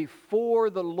before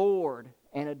the Lord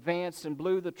and advanced and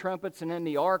blew the trumpets, and then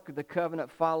the Ark of the Covenant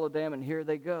followed them, and here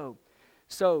they go.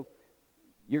 So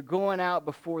you're going out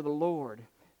before the Lord.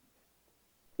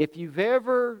 If you've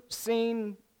ever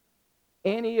seen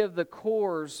any of the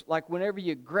corps, like whenever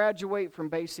you graduate from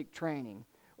basic training,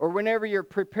 or whenever you're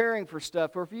preparing for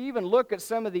stuff, or if you even look at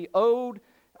some of the old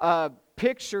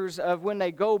pictures of when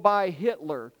they go by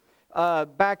Hitler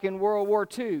back in World War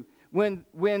II, when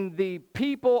the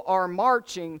people are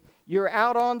marching, you're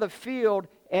out on the field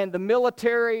and the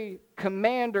military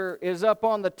commander is up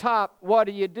on the top, what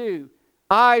do?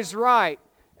 Eyes right.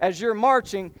 As you're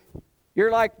marching,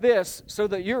 you're like this so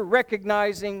that you're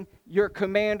recognizing your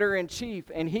commander-in-chief,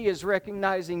 and he is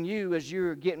recognizing you as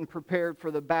you're getting prepared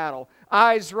for the battle.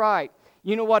 Eyes right.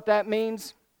 You know what that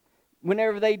means?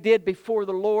 Whenever they did before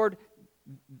the Lord,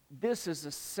 this is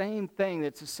the same thing.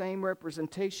 It's the same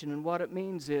representation, and what it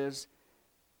means is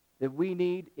that we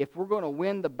need, if we're going to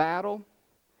win the battle,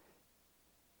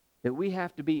 that we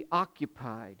have to be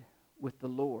occupied with the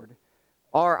Lord.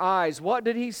 Our eyes, what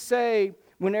did he say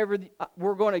whenever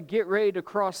we're going to get ready to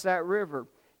cross that river?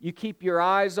 You keep your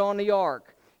eyes on the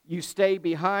ark. You stay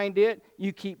behind it.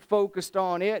 You keep focused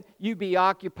on it. You be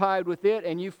occupied with it,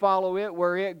 and you follow it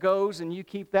where it goes, and you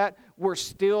keep that. We're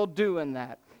still doing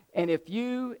that. And if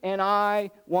you and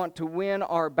I want to win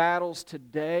our battles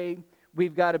today,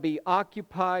 we've got to be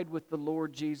occupied with the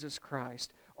Lord Jesus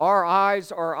Christ. Our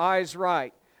eyes are eyes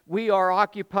right. We are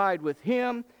occupied with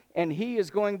Him, and He is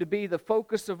going to be the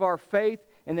focus of our faith,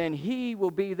 and then He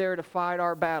will be there to fight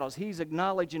our battles. He's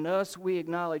acknowledging us, we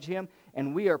acknowledge Him,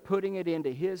 and we are putting it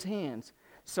into His hands.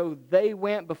 So they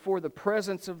went before the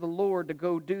presence of the Lord to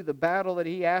go do the battle that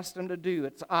He asked them to do.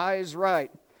 It's eyes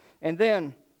right. And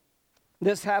then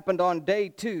this happened on day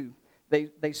 2.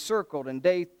 They circled, and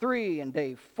day 3 and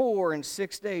day 4 and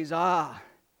 6 days.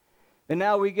 And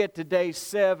now we get to day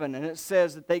 7, and it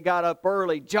says that they got up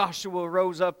early. Joshua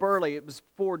rose up early. It was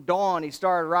before dawn. He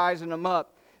started rising them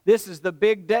up. This is the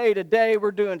big day today.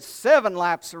 We're doing 7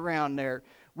 laps around there.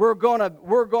 We're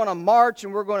gonna march,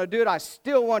 and we're going to do it. I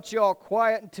still want you all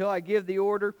quiet until I give the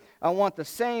order. I want the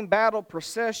same battle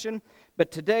procession,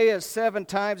 but today is 7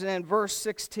 times. And then verse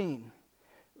 16.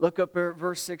 Look up at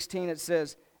verse 16. It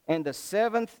says, and the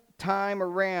 7th time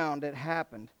around it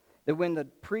happened that when the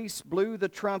priests blew the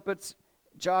trumpets,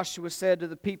 Joshua said to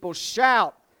the people,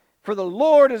 shout, for the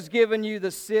Lord has given you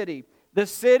the city. The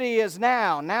city is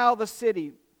now. Now the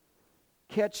city.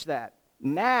 Catch that.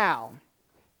 Now,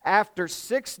 after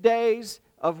 6 days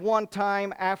of one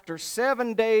time, after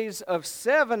 7 days of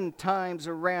 7 times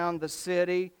around the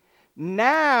city,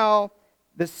 now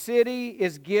the city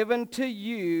is given to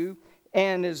you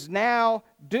and is now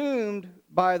doomed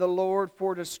by the Lord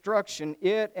for destruction,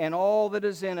 it and all that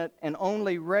is in it, and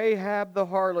only Rahab the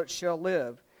harlot shall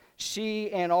live, she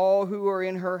and all who are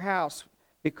in her house.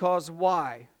 Because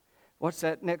why? What's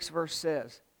that next verse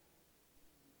says?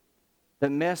 The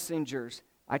messengers.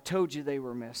 I told you they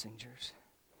were messengers.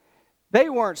 They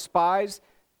weren't spies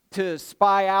to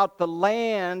spy out the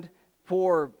land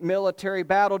for military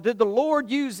battle. Did the Lord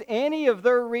use any of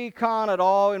their recon at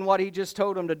all in what He just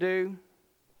told them to do?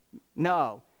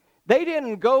 No. They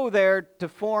didn't go there to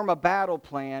form a battle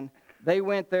plan. They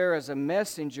went there as a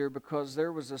messenger because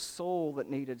there was a soul that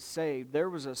needed saved. There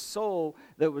was a soul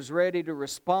that was ready to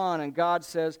respond. And God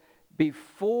says,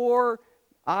 before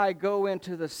I go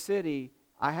into the city,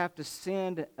 I have to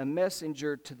send a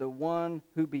messenger to the one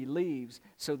who believes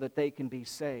so that they can be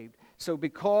saved. So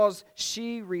because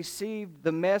she received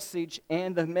the message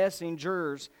and the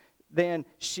messengers, then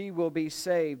she will be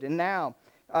saved. And now,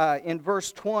 in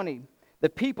verse 20, the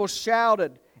people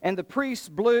shouted, and the priests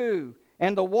blew,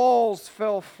 and the walls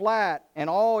fell flat, and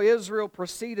all Israel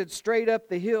proceeded straight up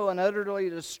the hill and utterly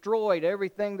destroyed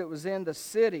everything that was in the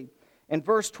city. In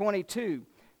verse 22,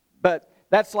 but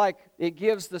that's like it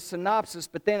gives the synopsis,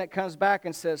 but then it comes back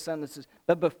and says something that says,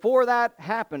 but before that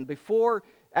happened, before,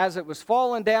 as it was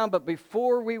falling down, but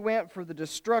before we went for the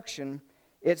destruction,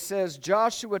 it says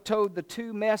Joshua told the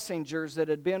 2 messengers that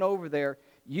had been over there,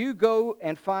 you go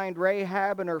and find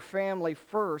Rahab and her family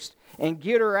first and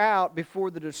get her out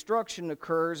before the destruction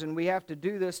occurs, and we have to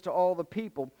do this to all the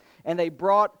people. And they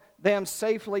brought them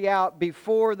safely out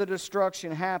before the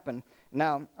destruction happened.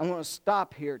 Now, I want to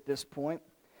stop here at this point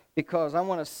because I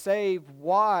want to save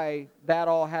why that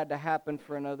all had to happen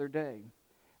for another day.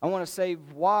 I want to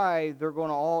save why they're going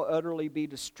to all utterly be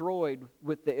destroyed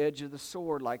with the edge of the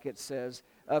sword, like it says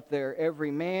up there.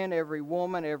 Every man, every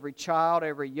woman, every child,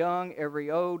 every young, every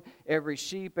old, every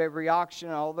sheep, every oxen,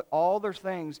 all their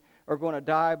things are going to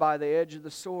die by the edge of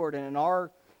the sword. And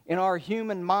in our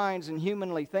human minds and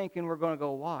humanly thinking, we're going to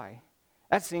go, why?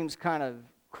 That seems kind of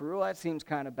cruel. That seems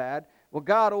kind of bad. Well,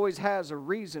 God always has a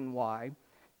reason why.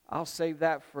 I'll save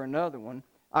that for another one.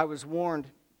 I was warned,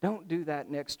 don't do that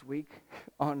next week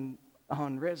on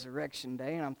Resurrection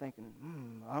Day. And I'm thinking,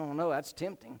 I don't know, that's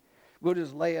tempting. We'll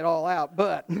just lay it all out.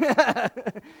 But I'm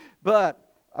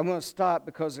going to stop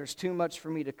because there's too much for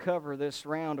me to cover this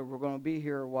round, or we're going to be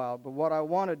here a while. But what I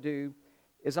want to do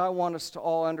is I want us to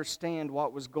all understand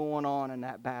what was going on in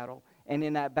that battle and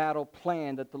in that battle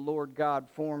plan that the Lord God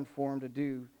formed for him to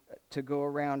do to go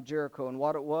around Jericho. And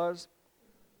what it was?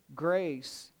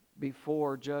 Grace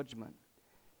before judgment.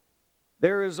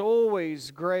 There is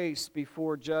always grace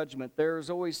before judgment. There is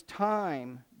always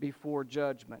time before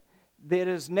judgment. That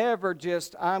is never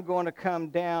just, I'm going to come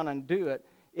down and do it.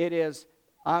 It is,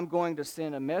 I'm going to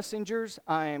send messengers.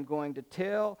 I am going to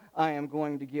tell. I am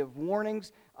going to give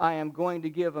warnings. I am going to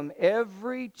give them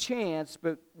every chance.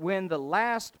 But when the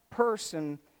last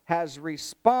person has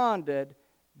responded,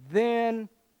 then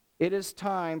it is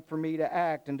time for me to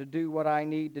act and to do what I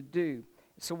need to do.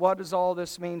 So what does all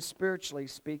this mean spiritually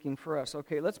speaking for us?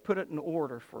 Okay, let's put it in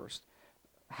order first.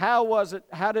 How was it?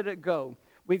 How did it go?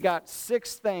 We've got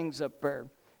 6 things up there.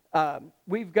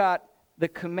 We've got the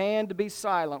command to be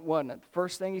silent, wasn't it?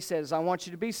 First thing he says, I want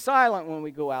you to be silent when we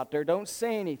go out there. Don't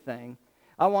say anything.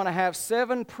 I want to have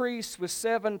 7 priests with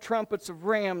 7 trumpets of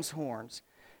ram's horns.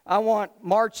 I want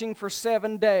marching for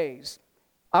 7 days.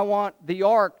 I want the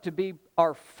ark to be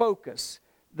our focus.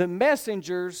 The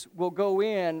messengers will go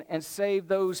in and save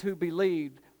those who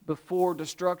believe before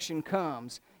destruction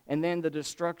comes. And then the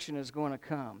destruction is going to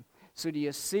come. So do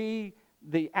you see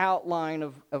the outline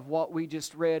of what we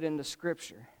just read in the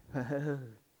Scripture?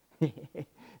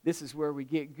 This is where we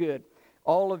get good.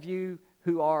 All of you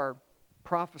who are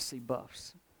prophecy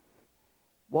buffs,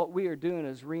 what we are doing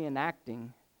is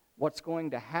reenacting what's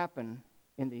going to happen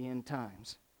in the end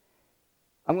times.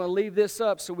 I'm going to leave this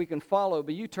up so we can follow,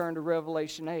 but you turn to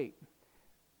Revelation 8.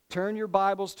 Turn your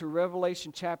Bibles to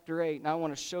Revelation chapter 8, and I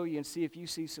want to show you and see if you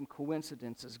see some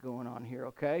coincidences going on here,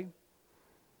 okay?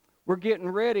 We're getting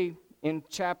ready in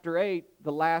chapter 8,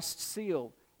 the last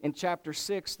seal. In chapter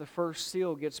 6, the first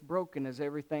seal gets broken as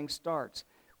everything starts.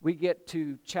 We get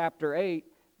to chapter 8,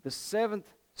 the 7th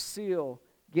seal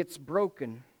gets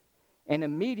broken. And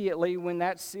immediately when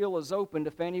that seal is opened,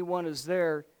 if anyone is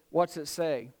there, what's it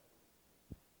say?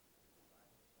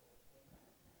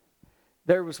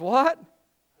 There was what?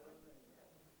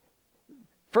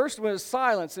 First was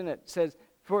silence, and it says,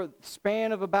 for the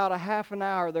span of about a half an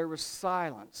hour, there was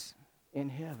silence in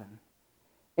heaven.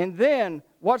 And then,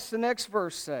 what's the next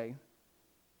verse say?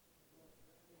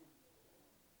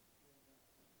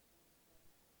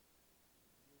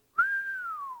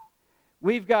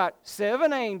 We've got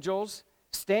 7 angels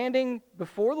standing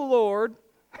before the Lord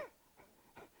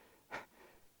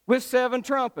with 7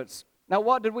 trumpets. Now,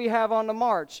 what did we have on the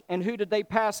march? And who did they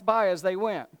pass by as they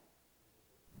went?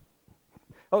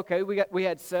 Okay, we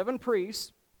had 7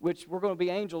 priests, which we're going to be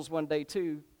angels one day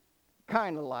too,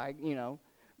 kind of like, you know.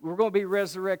 We're going to be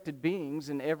resurrected beings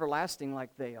and everlasting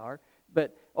like they are.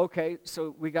 But, okay,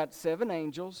 so we got 7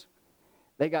 angels.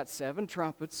 They got 7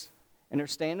 trumpets, and they're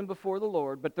standing before the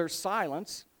Lord, but there's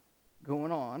silence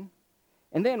going on.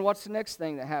 And then what's the next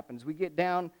thing that happens? We get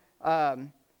down,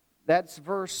 that's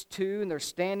verse 2, and they're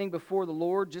standing before the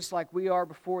Lord just like we are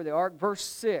before the ark. Verse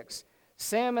 6,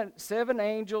 7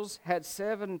 angels had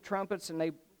 7 trumpets,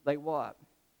 and they what?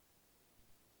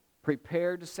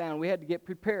 Prepared to sound. We had to get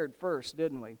prepared first,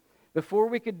 didn't we? Before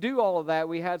we could do all of that,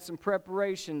 we had some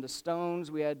preparation. The stones,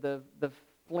 we had the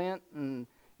flint, and,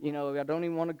 you know, I don't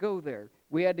even want to go there.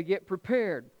 We had to get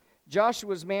prepared.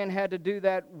 Joshua's men had to do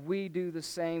that. We do the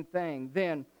same thing.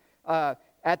 Then,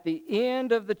 at the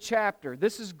end of the chapter,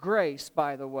 this is grace,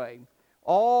 by the way.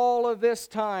 All of this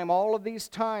time, all of these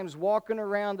times walking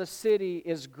around the city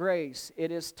is grace.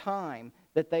 It is time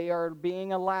that they are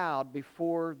being allowed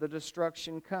before the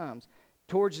destruction comes.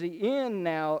 Towards the end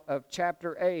now of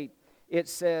chapter 8, it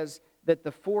says that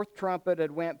the 4th trumpet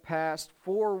had went past.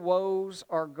 4 woes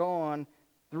are gone.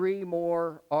 3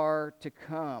 more are to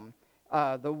come.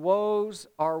 The woes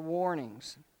are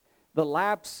warnings. The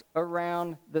laps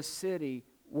around the city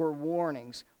were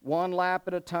warnings. 1 lap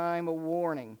at a time, a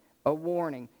warning, a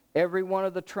warning. Every one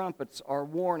of the trumpets are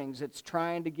warnings. It's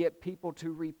trying to get people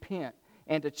to repent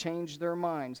and to change their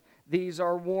minds. These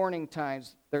are warning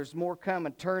times. There's more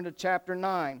coming. Turn to chapter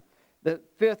 9. The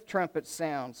 5th trumpet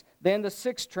sounds. Then the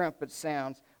 6th trumpet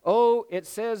sounds. Oh, it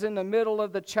says in the middle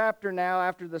of the chapter now,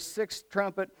 after the 6th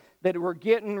trumpet, that we're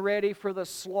getting ready for the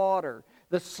slaughter.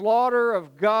 The slaughter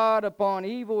of God upon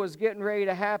evil is getting ready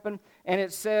to happen. And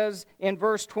it says in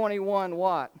verse 21,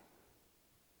 what?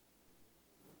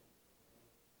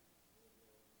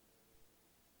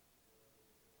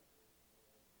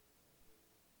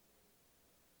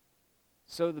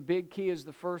 So the big key is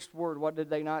the first word. What did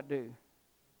they not do?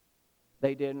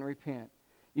 They didn't repent.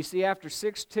 You see, after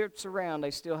 6 trips around,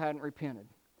 they still hadn't repented.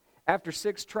 After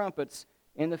 6 trumpets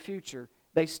in the future,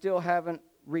 they still haven't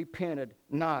repented,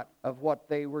 not of what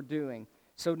they were doing.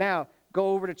 So now, go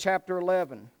over to chapter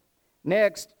 11.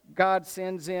 Next, God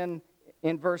sends in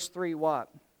verse 3, what?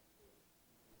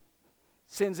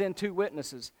 Sends in 2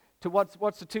 witnesses. to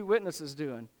what's the two witnesses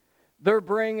doing? They're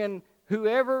bringing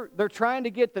they're trying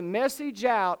to get the message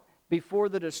out before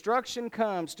the destruction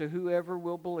comes to whoever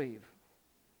will believe.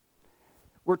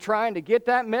 We're trying to get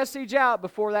that message out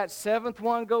before that seventh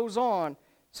one goes on.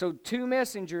 So two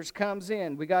messengers comes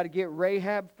in. We got to get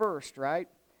Rahab first, right?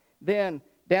 Then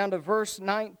down to verse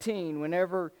 19,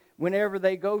 whenever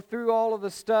they go through all of the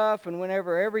stuff and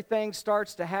whenever everything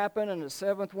starts to happen and the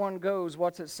seventh one goes,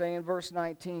 what's it say in verse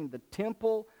 19? The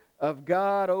temple of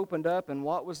God opened up, and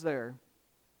what was there?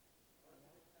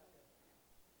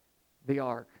 The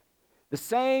ark. The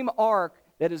same ark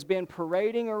that has been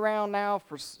parading around now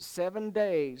for 7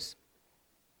 days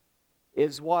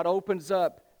is what opens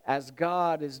up as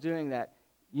God is doing that.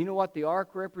 You know what the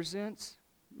ark represents?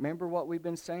 Remember what we've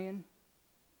been saying?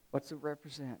 What's it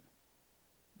represent?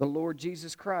 The Lord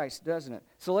Jesus Christ, doesn't it?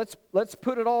 So let's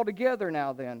put it all together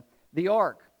now then. The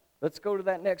ark. Let's go to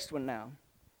that next one now.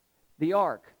 The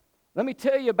ark. Let me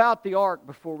tell you about the ark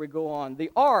before we go on.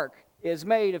 The ark is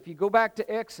made, if you go back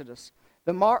to Exodus,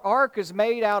 the ark is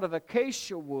made out of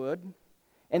acacia wood,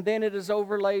 and then it is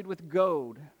overlaid with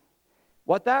gold.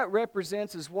 What that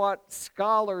represents is what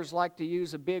scholars like to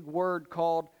use a big word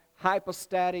called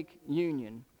hypostatic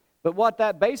union. But what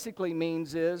that basically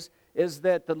means is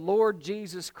that the Lord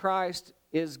Jesus Christ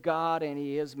is God and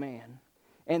He is man.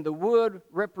 And the wood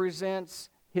represents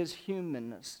His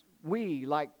humanness. We,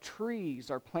 like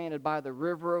trees, are planted by the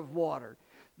river of water.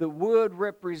 The wood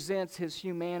represents His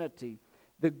humanity.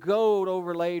 The gold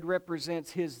overlaid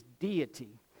represents His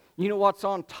deity. You know what's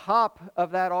on top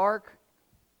of that ark?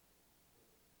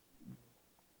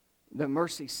 The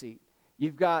mercy seat.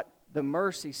 You've got the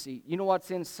mercy seat. You know what's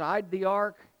inside the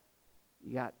ark?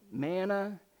 You got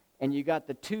manna, and you got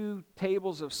the 2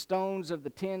 tables of stones of the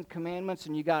 10 commandments,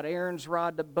 and you got Aaron's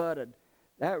rod that budded.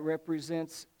 That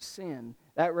represents sin.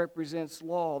 That represents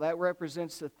law. That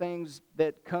represents the things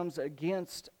that comes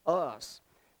against us.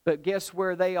 But guess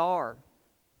where they are?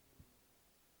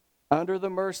 Under the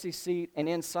mercy seat and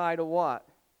inside of what?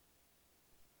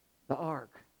 The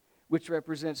ark, which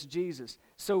represents Jesus.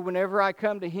 So whenever I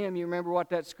come to Him, you remember what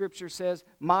that scripture says?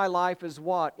 My life is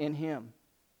what in Him?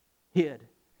 Hid.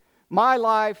 My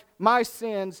life, my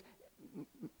sins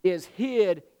is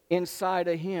hid inside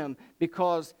of Him,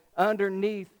 because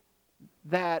underneath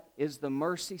that is the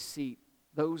mercy seat.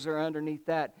 Those are underneath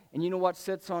that. And you know what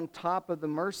sits on top of the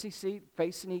mercy seat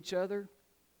facing each other?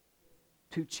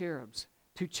 2 cherubs.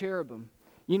 2 cherubim.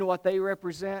 You know what they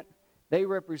represent? They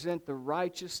represent the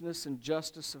righteousness and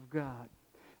justice of God.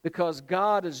 Because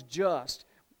God is just.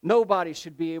 Nobody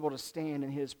should be able to stand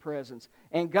in His presence.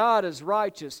 And God is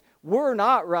righteous. We're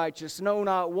not righteous, no,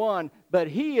 not one, but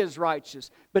He is righteous.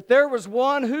 But there was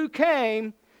one who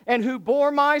came and who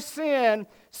bore my sin,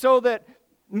 so that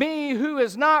me, who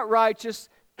is not righteous,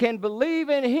 can believe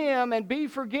in Him and be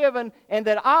forgiven, and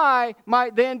that I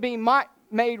might then be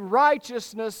made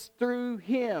righteousness through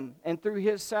Him and through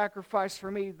His sacrifice for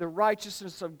me. The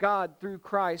righteousness of God through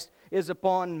Christ is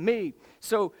upon me.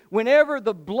 So whenever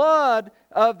the blood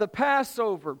of the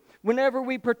Passover, whenever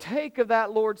we partake of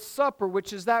that Lord's Supper,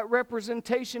 which is that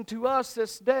representation to us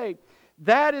this day,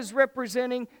 that is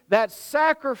representing that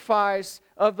sacrifice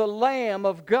of the Lamb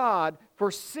of God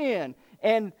for sin.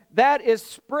 And that is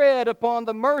spread upon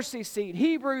the mercy seat.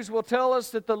 Hebrews will tell us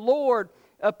that the Lord,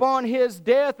 upon His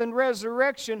death and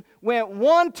resurrection, went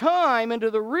one time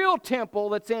into the real temple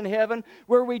that's in heaven,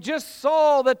 where we just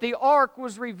saw that the ark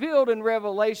was revealed in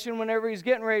Revelation whenever He's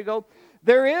getting ready to go.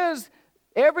 There is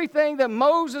everything that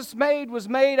Moses made was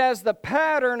made as the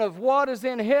pattern of what is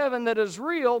in heaven that is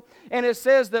real. And it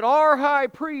says that our high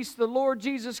priest, the Lord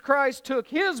Jesus Christ, took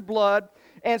His blood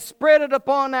and spread it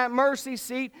upon that mercy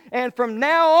seat. And from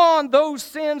now on, those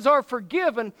sins are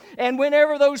forgiven. And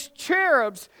whenever those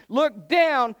cherubs look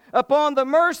down upon the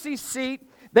mercy seat,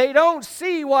 they don't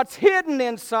see what's hidden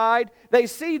inside. They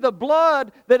see the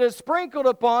blood that is sprinkled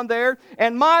upon there.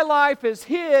 And my life is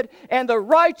hid, and the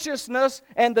righteousness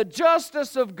and the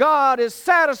justice of God is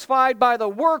satisfied by the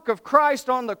work of Christ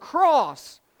on the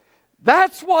cross.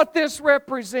 That's what this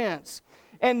represents.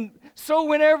 And so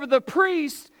whenever the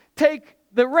priests take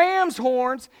the ram's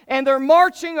horns and they're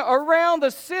marching around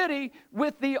the city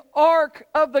with the Ark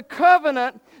of the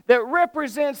Covenant that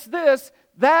represents this,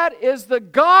 that is the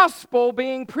gospel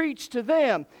being preached to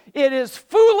them. It is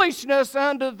foolishness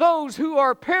unto those who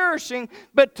are perishing,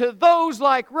 but to those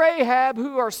like Rahab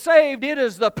who are saved, it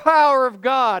is the power of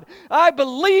God. I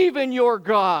believe in your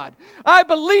God. I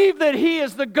believe that He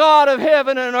is the God of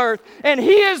heaven and earth, and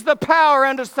He is the power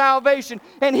unto salvation,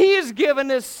 and He has given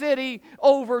this city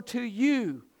over to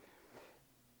you.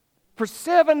 For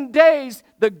 7 days,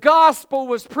 the gospel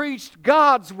was preached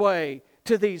God's way,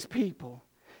 to these people.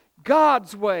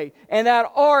 God's way. And that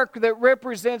ark that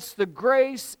represents the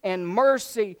grace and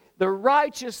mercy, the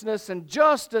righteousness and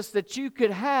justice that you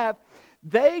could have,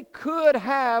 they could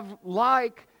have,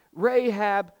 like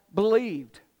Rahab,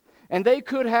 believed. And they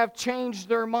could have changed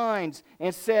their minds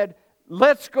and said,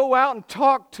 let's go out and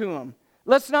talk to them.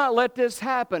 Let's not let this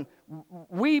happen.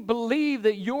 We believe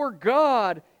that your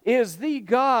God is the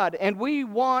God, and we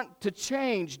want to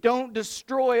change. Don't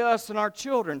destroy us and our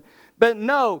children. But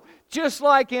no, just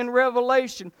like in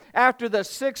Revelation, after the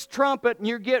sixth trumpet and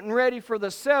you're getting ready for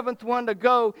the seventh one to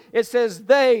go, it says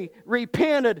they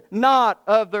repented not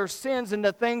of their sins and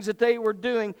the things that they were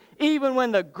doing, even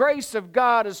when the grace of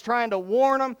God is trying to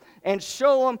warn them and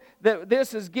show them that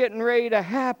this is getting ready to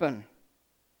happen.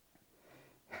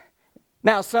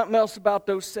 Now, something else about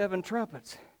those seven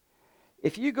trumpets.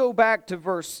 If you go back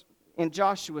to in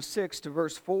Joshua 6 to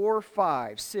verse 4,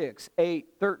 5, 6, 8,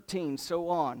 13, so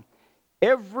on,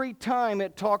 every time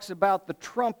it talks about the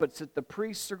trumpets that the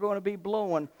priests are going to be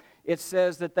blowing, it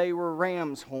says that they were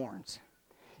ram's horns.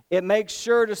 It makes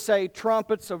sure to say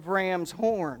trumpets of ram's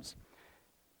horns.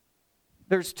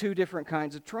 There's two different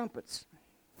kinds of trumpets.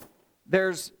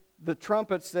 There's the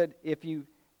trumpets that if you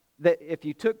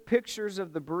took pictures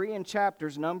of the Berean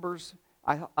chapters, Numbers,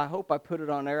 I hope I put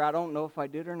it on there. I don't know if I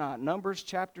did or not. Numbers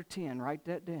chapter 10, write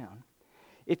that down.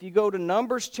 If you go to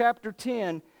Numbers chapter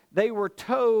 10, they were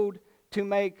told to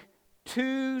make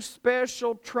two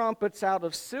special trumpets out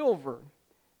of silver,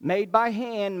 made by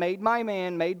hand, made by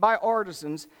man, made by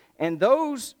artisans. And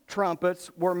those trumpets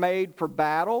were made for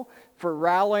battle, for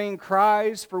rallying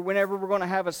cries, for whenever we're going to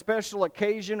have a special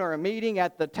occasion or a meeting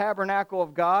at the tabernacle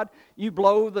of God. You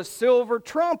blow the silver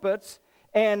trumpets,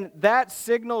 and that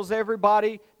signals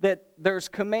everybody that there's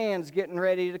commands getting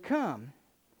ready to come.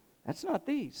 That's not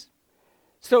these.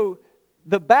 So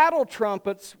the battle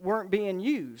trumpets weren't being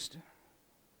used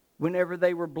whenever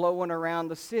they were blowing around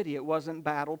the city. It wasn't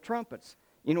battle trumpets.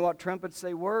 You know what trumpets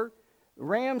they were?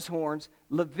 Ram's horns.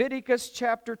 Leviticus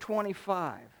chapter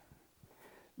 25.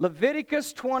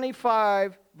 Leviticus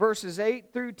 25 verses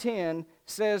 8 through 10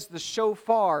 says the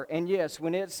shofar. And yes,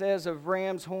 when it says of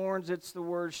ram's horns, it's the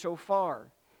word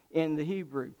shofar in the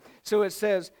Hebrew. So it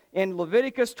says in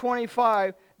Leviticus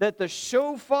 25 that the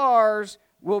shofars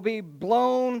will be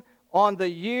blown on the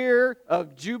year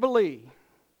of Jubilee.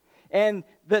 And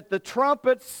that the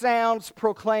trumpet sounds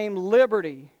proclaim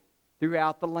liberty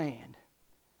throughout the land.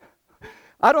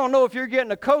 I don't know if you're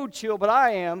getting a cold chill, but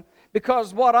I am.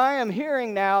 Because what I am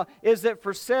hearing now is that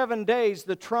for 7 days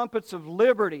the trumpets of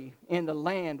liberty in the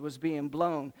land was being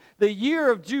blown. The year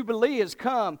of Jubilee has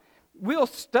come. We'll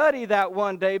study that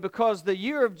one day, because the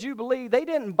year of Jubilee, they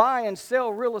didn't buy and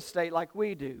sell real estate like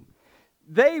we do.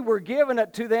 They were given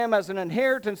it to them as an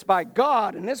inheritance by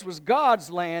God, and this was God's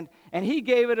land, and He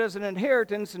gave it as an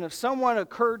inheritance. And if someone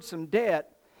incurred some debt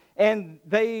and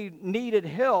they needed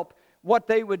help, what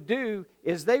they would do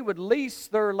is they would lease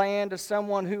their land to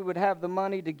someone who would have the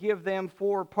money to give them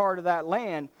for part of that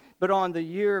land. But on the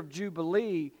year of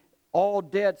Jubilee, all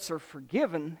debts are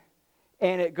forgiven,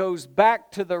 and it goes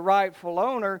back to the rightful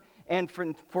owner. And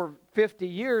for 50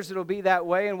 years it'll be that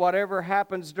way, and whatever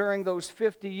happens during those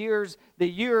 50 years, the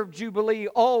year of Jubilee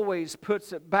always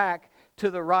puts it back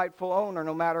to the rightful owner,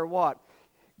 no matter what.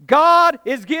 God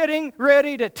is getting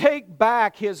ready to take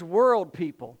back His world,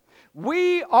 people.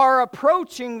 We are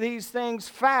approaching these things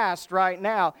fast right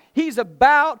now. He's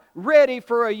about ready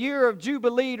for a year of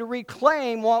Jubilee to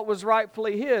reclaim what was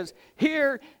rightfully His.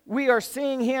 Here we are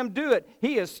seeing Him do it.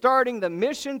 He is starting the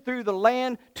mission through the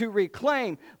land to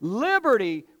reclaim.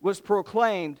 Liberty was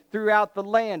proclaimed throughout the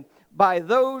land by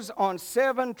those on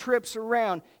 7 trips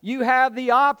around. You have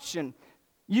the option.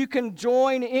 You can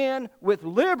join in with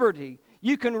liberty.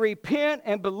 You can repent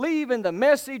and believe in the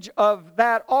message of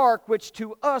that ark, which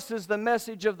to us is the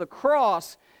message of the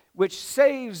cross, which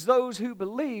saves those who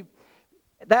believe.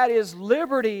 That is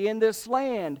liberty in this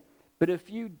land. But if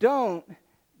you don't,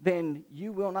 then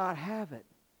you will not have it.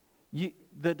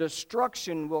 The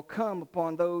destruction will come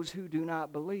upon those who do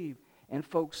not believe. And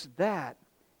folks, that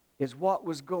is what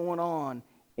was going on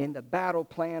in the battle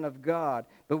plan of God.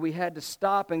 But we had to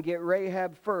stop and get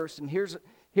Rahab first. And here's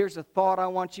a thought I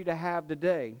want you to have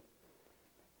today.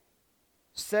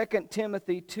 2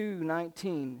 Timothy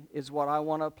 2:19 is what I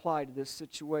want to apply to this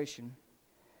situation.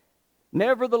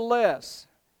 Nevertheless,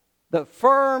 the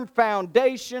firm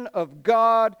foundation of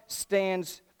God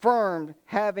stands firm,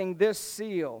 having this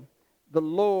seal: the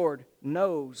Lord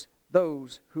knows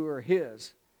those who are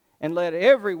His. And let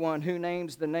everyone who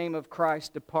names the name of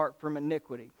Christ depart from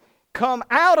iniquity. Come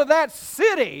out of that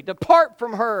city, depart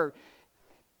from her.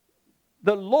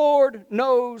 The Lord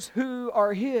knows who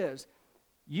are His.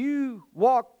 You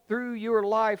walk through your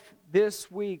life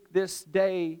this week, this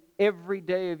day, every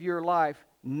day of your life,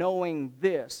 knowing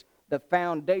this. The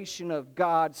foundation of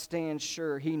God stands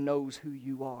sure. He knows who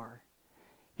you are.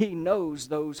 He knows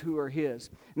those who are His.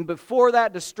 And before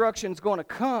that destruction's going to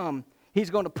come, He's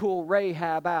going to pull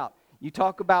Rahab out. You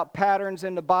talk about patterns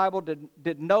in the Bible.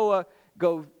 Did Noah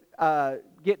go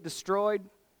get destroyed?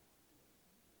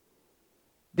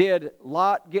 Did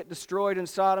Lot get destroyed in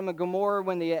Sodom and Gomorrah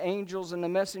when the angels and the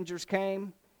messengers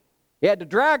came? He had to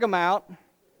drag them out.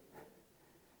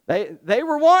 They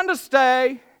were wanting to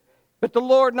stay, but the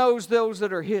Lord knows those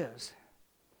that are His.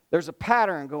 There's a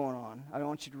pattern going on. I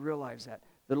want you to realize that.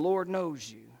 The Lord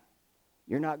knows you.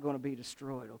 You're not going to be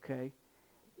destroyed, okay?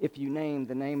 If you name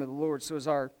the name of the Lord. So as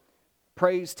our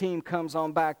praise team comes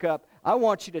on back up, I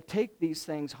want you to take these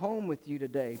things home with you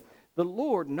today. The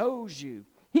Lord knows you.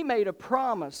 He made a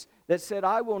promise that said,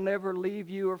 I will never leave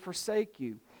you or forsake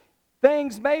you.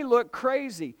 Things may look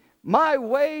crazy. My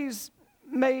ways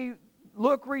may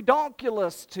look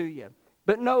redonkulous to you.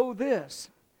 But know this,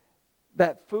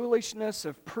 that foolishness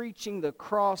of preaching the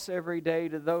cross every day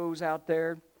to those out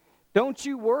there, don't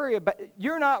you worry about it.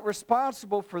 You're not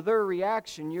responsible for their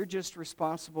reaction. You're just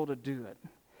responsible to do it.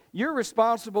 You're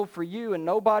responsible for you and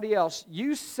nobody else.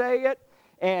 You say it,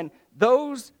 and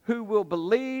those who will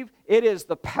believe, it is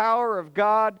the power of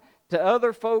God. To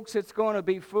other folks, it's going to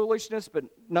be foolishness, but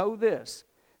know this,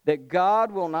 that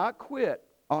God will not quit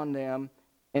on them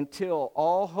until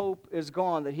all hope is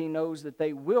gone, that He knows that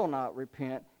they will not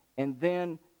repent, and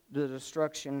then the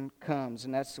destruction comes,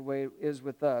 and that's the way it is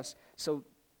with us. So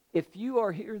if you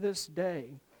are here this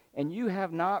day and you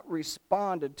have not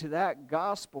responded to that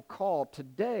gospel call,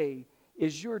 today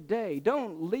is your day.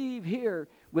 Don't leave here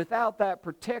without that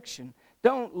protection.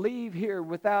 Don't leave here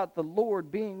without the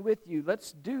Lord being with you.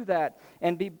 Let's do that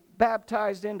and be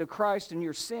baptized into Christ and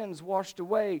your sins washed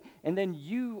away. And then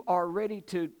you are ready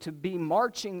to be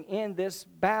marching in this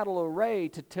battle array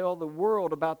to tell the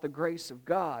world about the grace of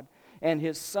God and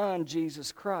His Son,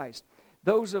 Jesus Christ.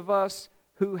 Those of us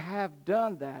who have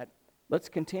done that, let's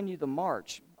continue the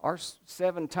march. Our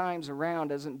 7 times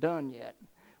around isn't done yet.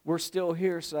 We're still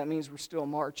here, so that means we're still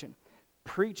marching.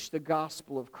 Preach the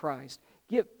gospel of Christ.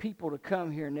 Get people to come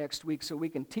here next week so we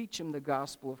can teach them the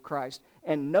gospel of Christ.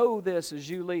 And know this as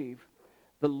you leave,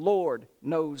 the Lord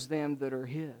knows them that are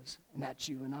His, and that's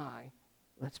you and I.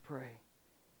 Let's pray.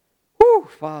 Whew,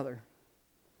 Father.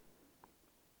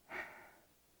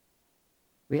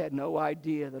 We had no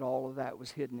idea that all of that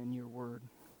was hidden in your word.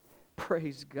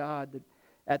 Praise God that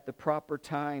at the proper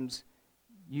times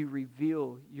you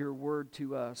reveal your word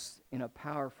to us in a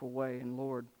powerful way. And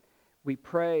Lord, we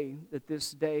pray that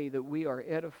this day that we are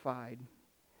edified,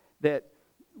 that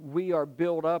we are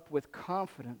built up with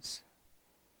confidence,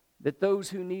 that those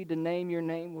who need to name your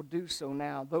name will do so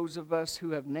now. Those of us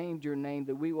who have named your name,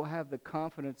 that we will have the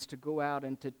confidence to go out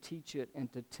and to teach it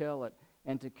and to tell it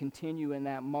and to continue in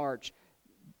that march,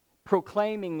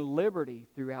 proclaiming liberty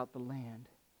throughout the land.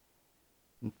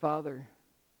 And Father,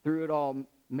 through it all,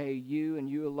 may you and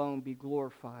you alone be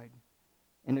glorified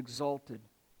and exalted,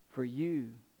 for you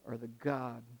are the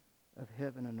God of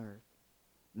heaven and earth.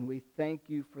 And we thank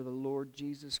you for the Lord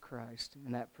Jesus Christ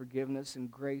and that forgiveness and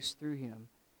grace through Him,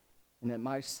 and that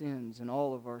my sins and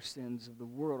all of our sins of the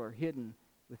world are hidden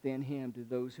within Him to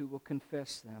those who will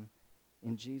confess them.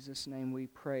 In Jesus' name we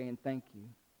pray and thank you.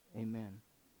 Amen.